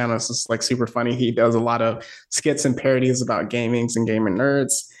believe his channel is just like super funny. He does a lot of skits and parodies about gamings and gamer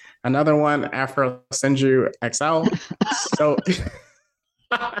nerds. Another one, Afro Senju XL. So.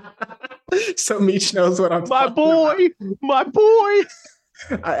 So Meech knows what I'm My talking boy, about. my boy.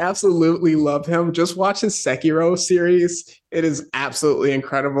 I absolutely love him. Just watch his Sekiro series. It is absolutely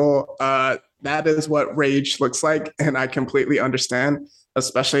incredible. That is what rage looks like, and I completely understand,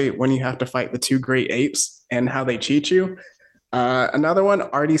 especially when you have to fight the two great apes and how they cheat you. Another one,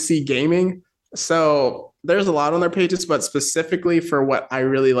 RDC Gaming. So there's a lot on their pages, but specifically for what I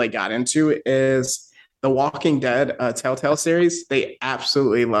really like got into is the Walking Dead Telltale series. They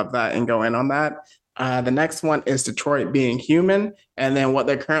absolutely love that and go in on that. The next one is Detroit Being Human. And then what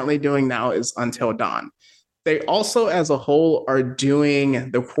they're currently doing now is Until Dawn. They also, as a whole, are doing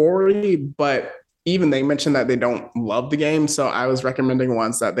The Quarry, but even they mentioned that they don't love the game. So I was recommending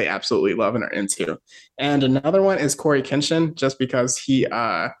ones that they absolutely love and are into. And another one is Corey Kenshin, just because he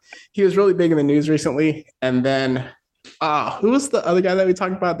was really big in the news recently. And then who was the other guy that we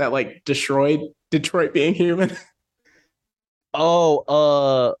talked about that like destroyed Detroit Being Human?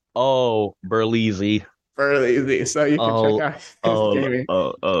 Berleezy. Fairly easy. So you can check out his gaming.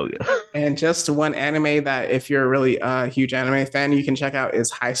 Yeah. And just one anime that if you're really a huge anime fan, you can check out is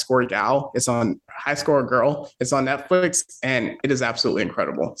High Score Gal. It's on High Score Girl. It's on Netflix and it is absolutely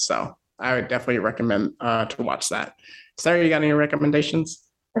incredible. So I would definitely recommend to watch that. Sarah, you got any recommendations?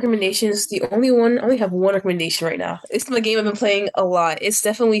 Recommendations. I only have one recommendation right now. It's the game I've been playing a lot. It's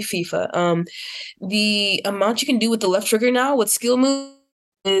definitely FIFA. The amount you can do with the left trigger now with skill moves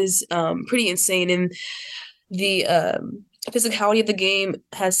is pretty insane, and the physicality of the game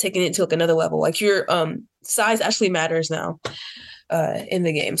has taken it to like another level. Like your size actually matters now in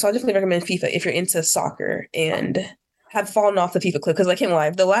the game. So I definitely recommend FIFA if you're into soccer and have fallen off the FIFA cliff, because I can't lie,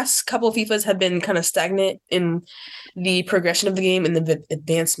 the last couple of FIFAs have been kind of stagnant in the progression of the game and the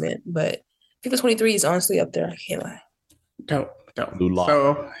advancement, but FIFA 23 is honestly up there. I can't lie. Dope. Lock.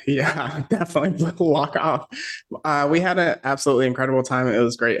 So yeah, definitely lock off. We had an absolutely incredible time. It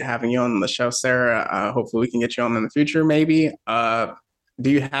was great having you on the show, Sarah. Hopefully we can get you on in the future, maybe. Do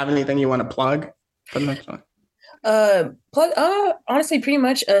you have anything you want to plug for the next one? Honestly, pretty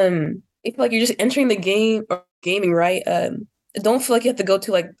much if like you're just entering the game or gaming, right? Don't feel like you have to go to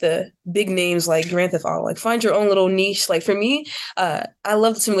like the big names like Grand Theft Auto. Like find your own little niche. Like for me, I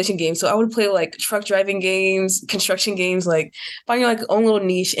love the simulation games, so I would play like truck driving games, construction games. Like find your like own little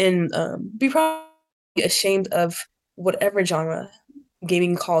niche and be probably ashamed of whatever genre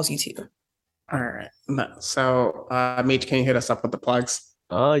gaming calls you to. All right. So, Meech, can you hit us up with the plugs?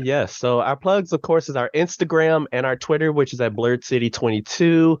 Yes. So our plugs, of course, is our Instagram and our Twitter, which is at Blurred City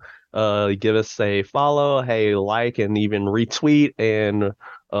 22. Give us a follow, hey, like, and even retweet and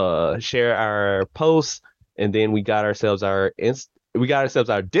share our posts. And then we got ourselves our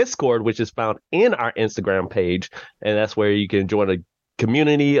Discord, which is found in our Instagram page, and that's where you can join a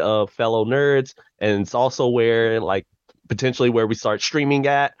community of fellow nerds. And it's also where, like, potentially where we start streaming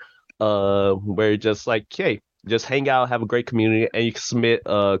at, where just like, hey, just hang out, have a great community, and you can submit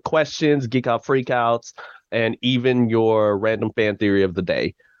questions, geek out, freakouts, and even your random fan theory of the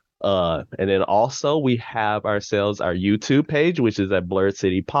day. And then also we have ourselves our YouTube page, which is at Blurred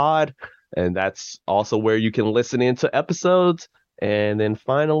City Pod, and that's also where you can listen into episodes. And then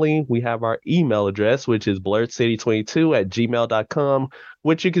finally, we have our email address, which is blurredcity22@gmail.com,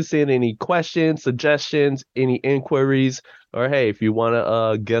 which you can send any questions, suggestions, any inquiries, or hey, if you want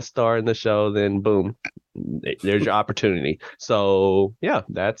to guest star in the show, then boom, there's your opportunity. So yeah,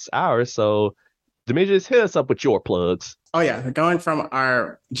 that's ours. So Demetrius, hit us up with your plugs. Oh yeah, going from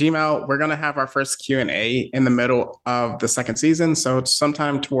our Gmail, we're gonna have our first Q&A in the middle of the second season. So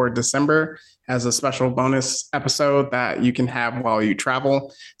sometime toward December as a special bonus episode that you can have while you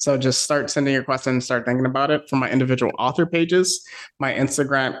travel. So just start sending your questions, start thinking about it. For my individual author pages, my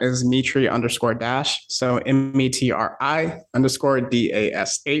Instagram is Metri_dash. So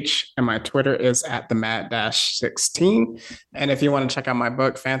METRI_DASH. And my Twitter is at the Mad-16. And if you want to check out my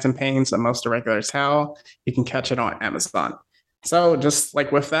book, Phantom Pains, A Most Irregular Tale, you can catch it on Amazon. So just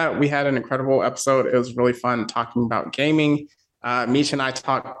like with that, we had an incredible episode. It was really fun talking about gaming. Misha and I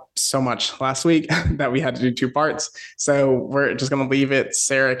talked so much last week that we had to do 2 parts. So we're just going to leave it.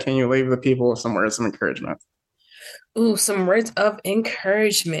 Sarah, can you leave the people with some words of encouragement? Ooh, some words of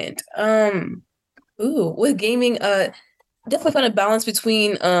encouragement. With gaming, definitely find a balance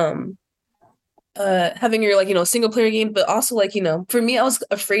between having your single player game, but also for me, I was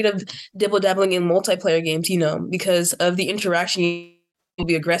afraid of dibble dabbling in multiplayer games, because of the interaction. You'll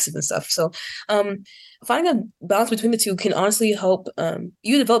be aggressive and stuff. So finding a balance between the two can honestly help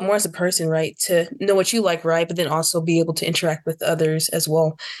you develop more as a person, right? To know what you like, right? But then also be able to interact with others as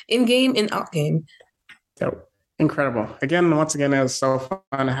well, in game and out game. Yep. Incredible. Again, once again, it was so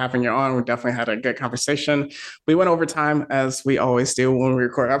fun having you on. We definitely had a good conversation. We went over time as we always do when we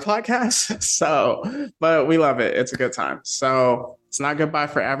record our podcast. But we love it. It's a good time. So it's not goodbye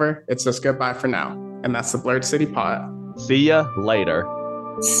forever. It's just goodbye for now. And that's the Blurred City Pod. See ya later.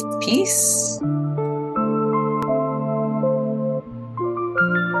 Peace.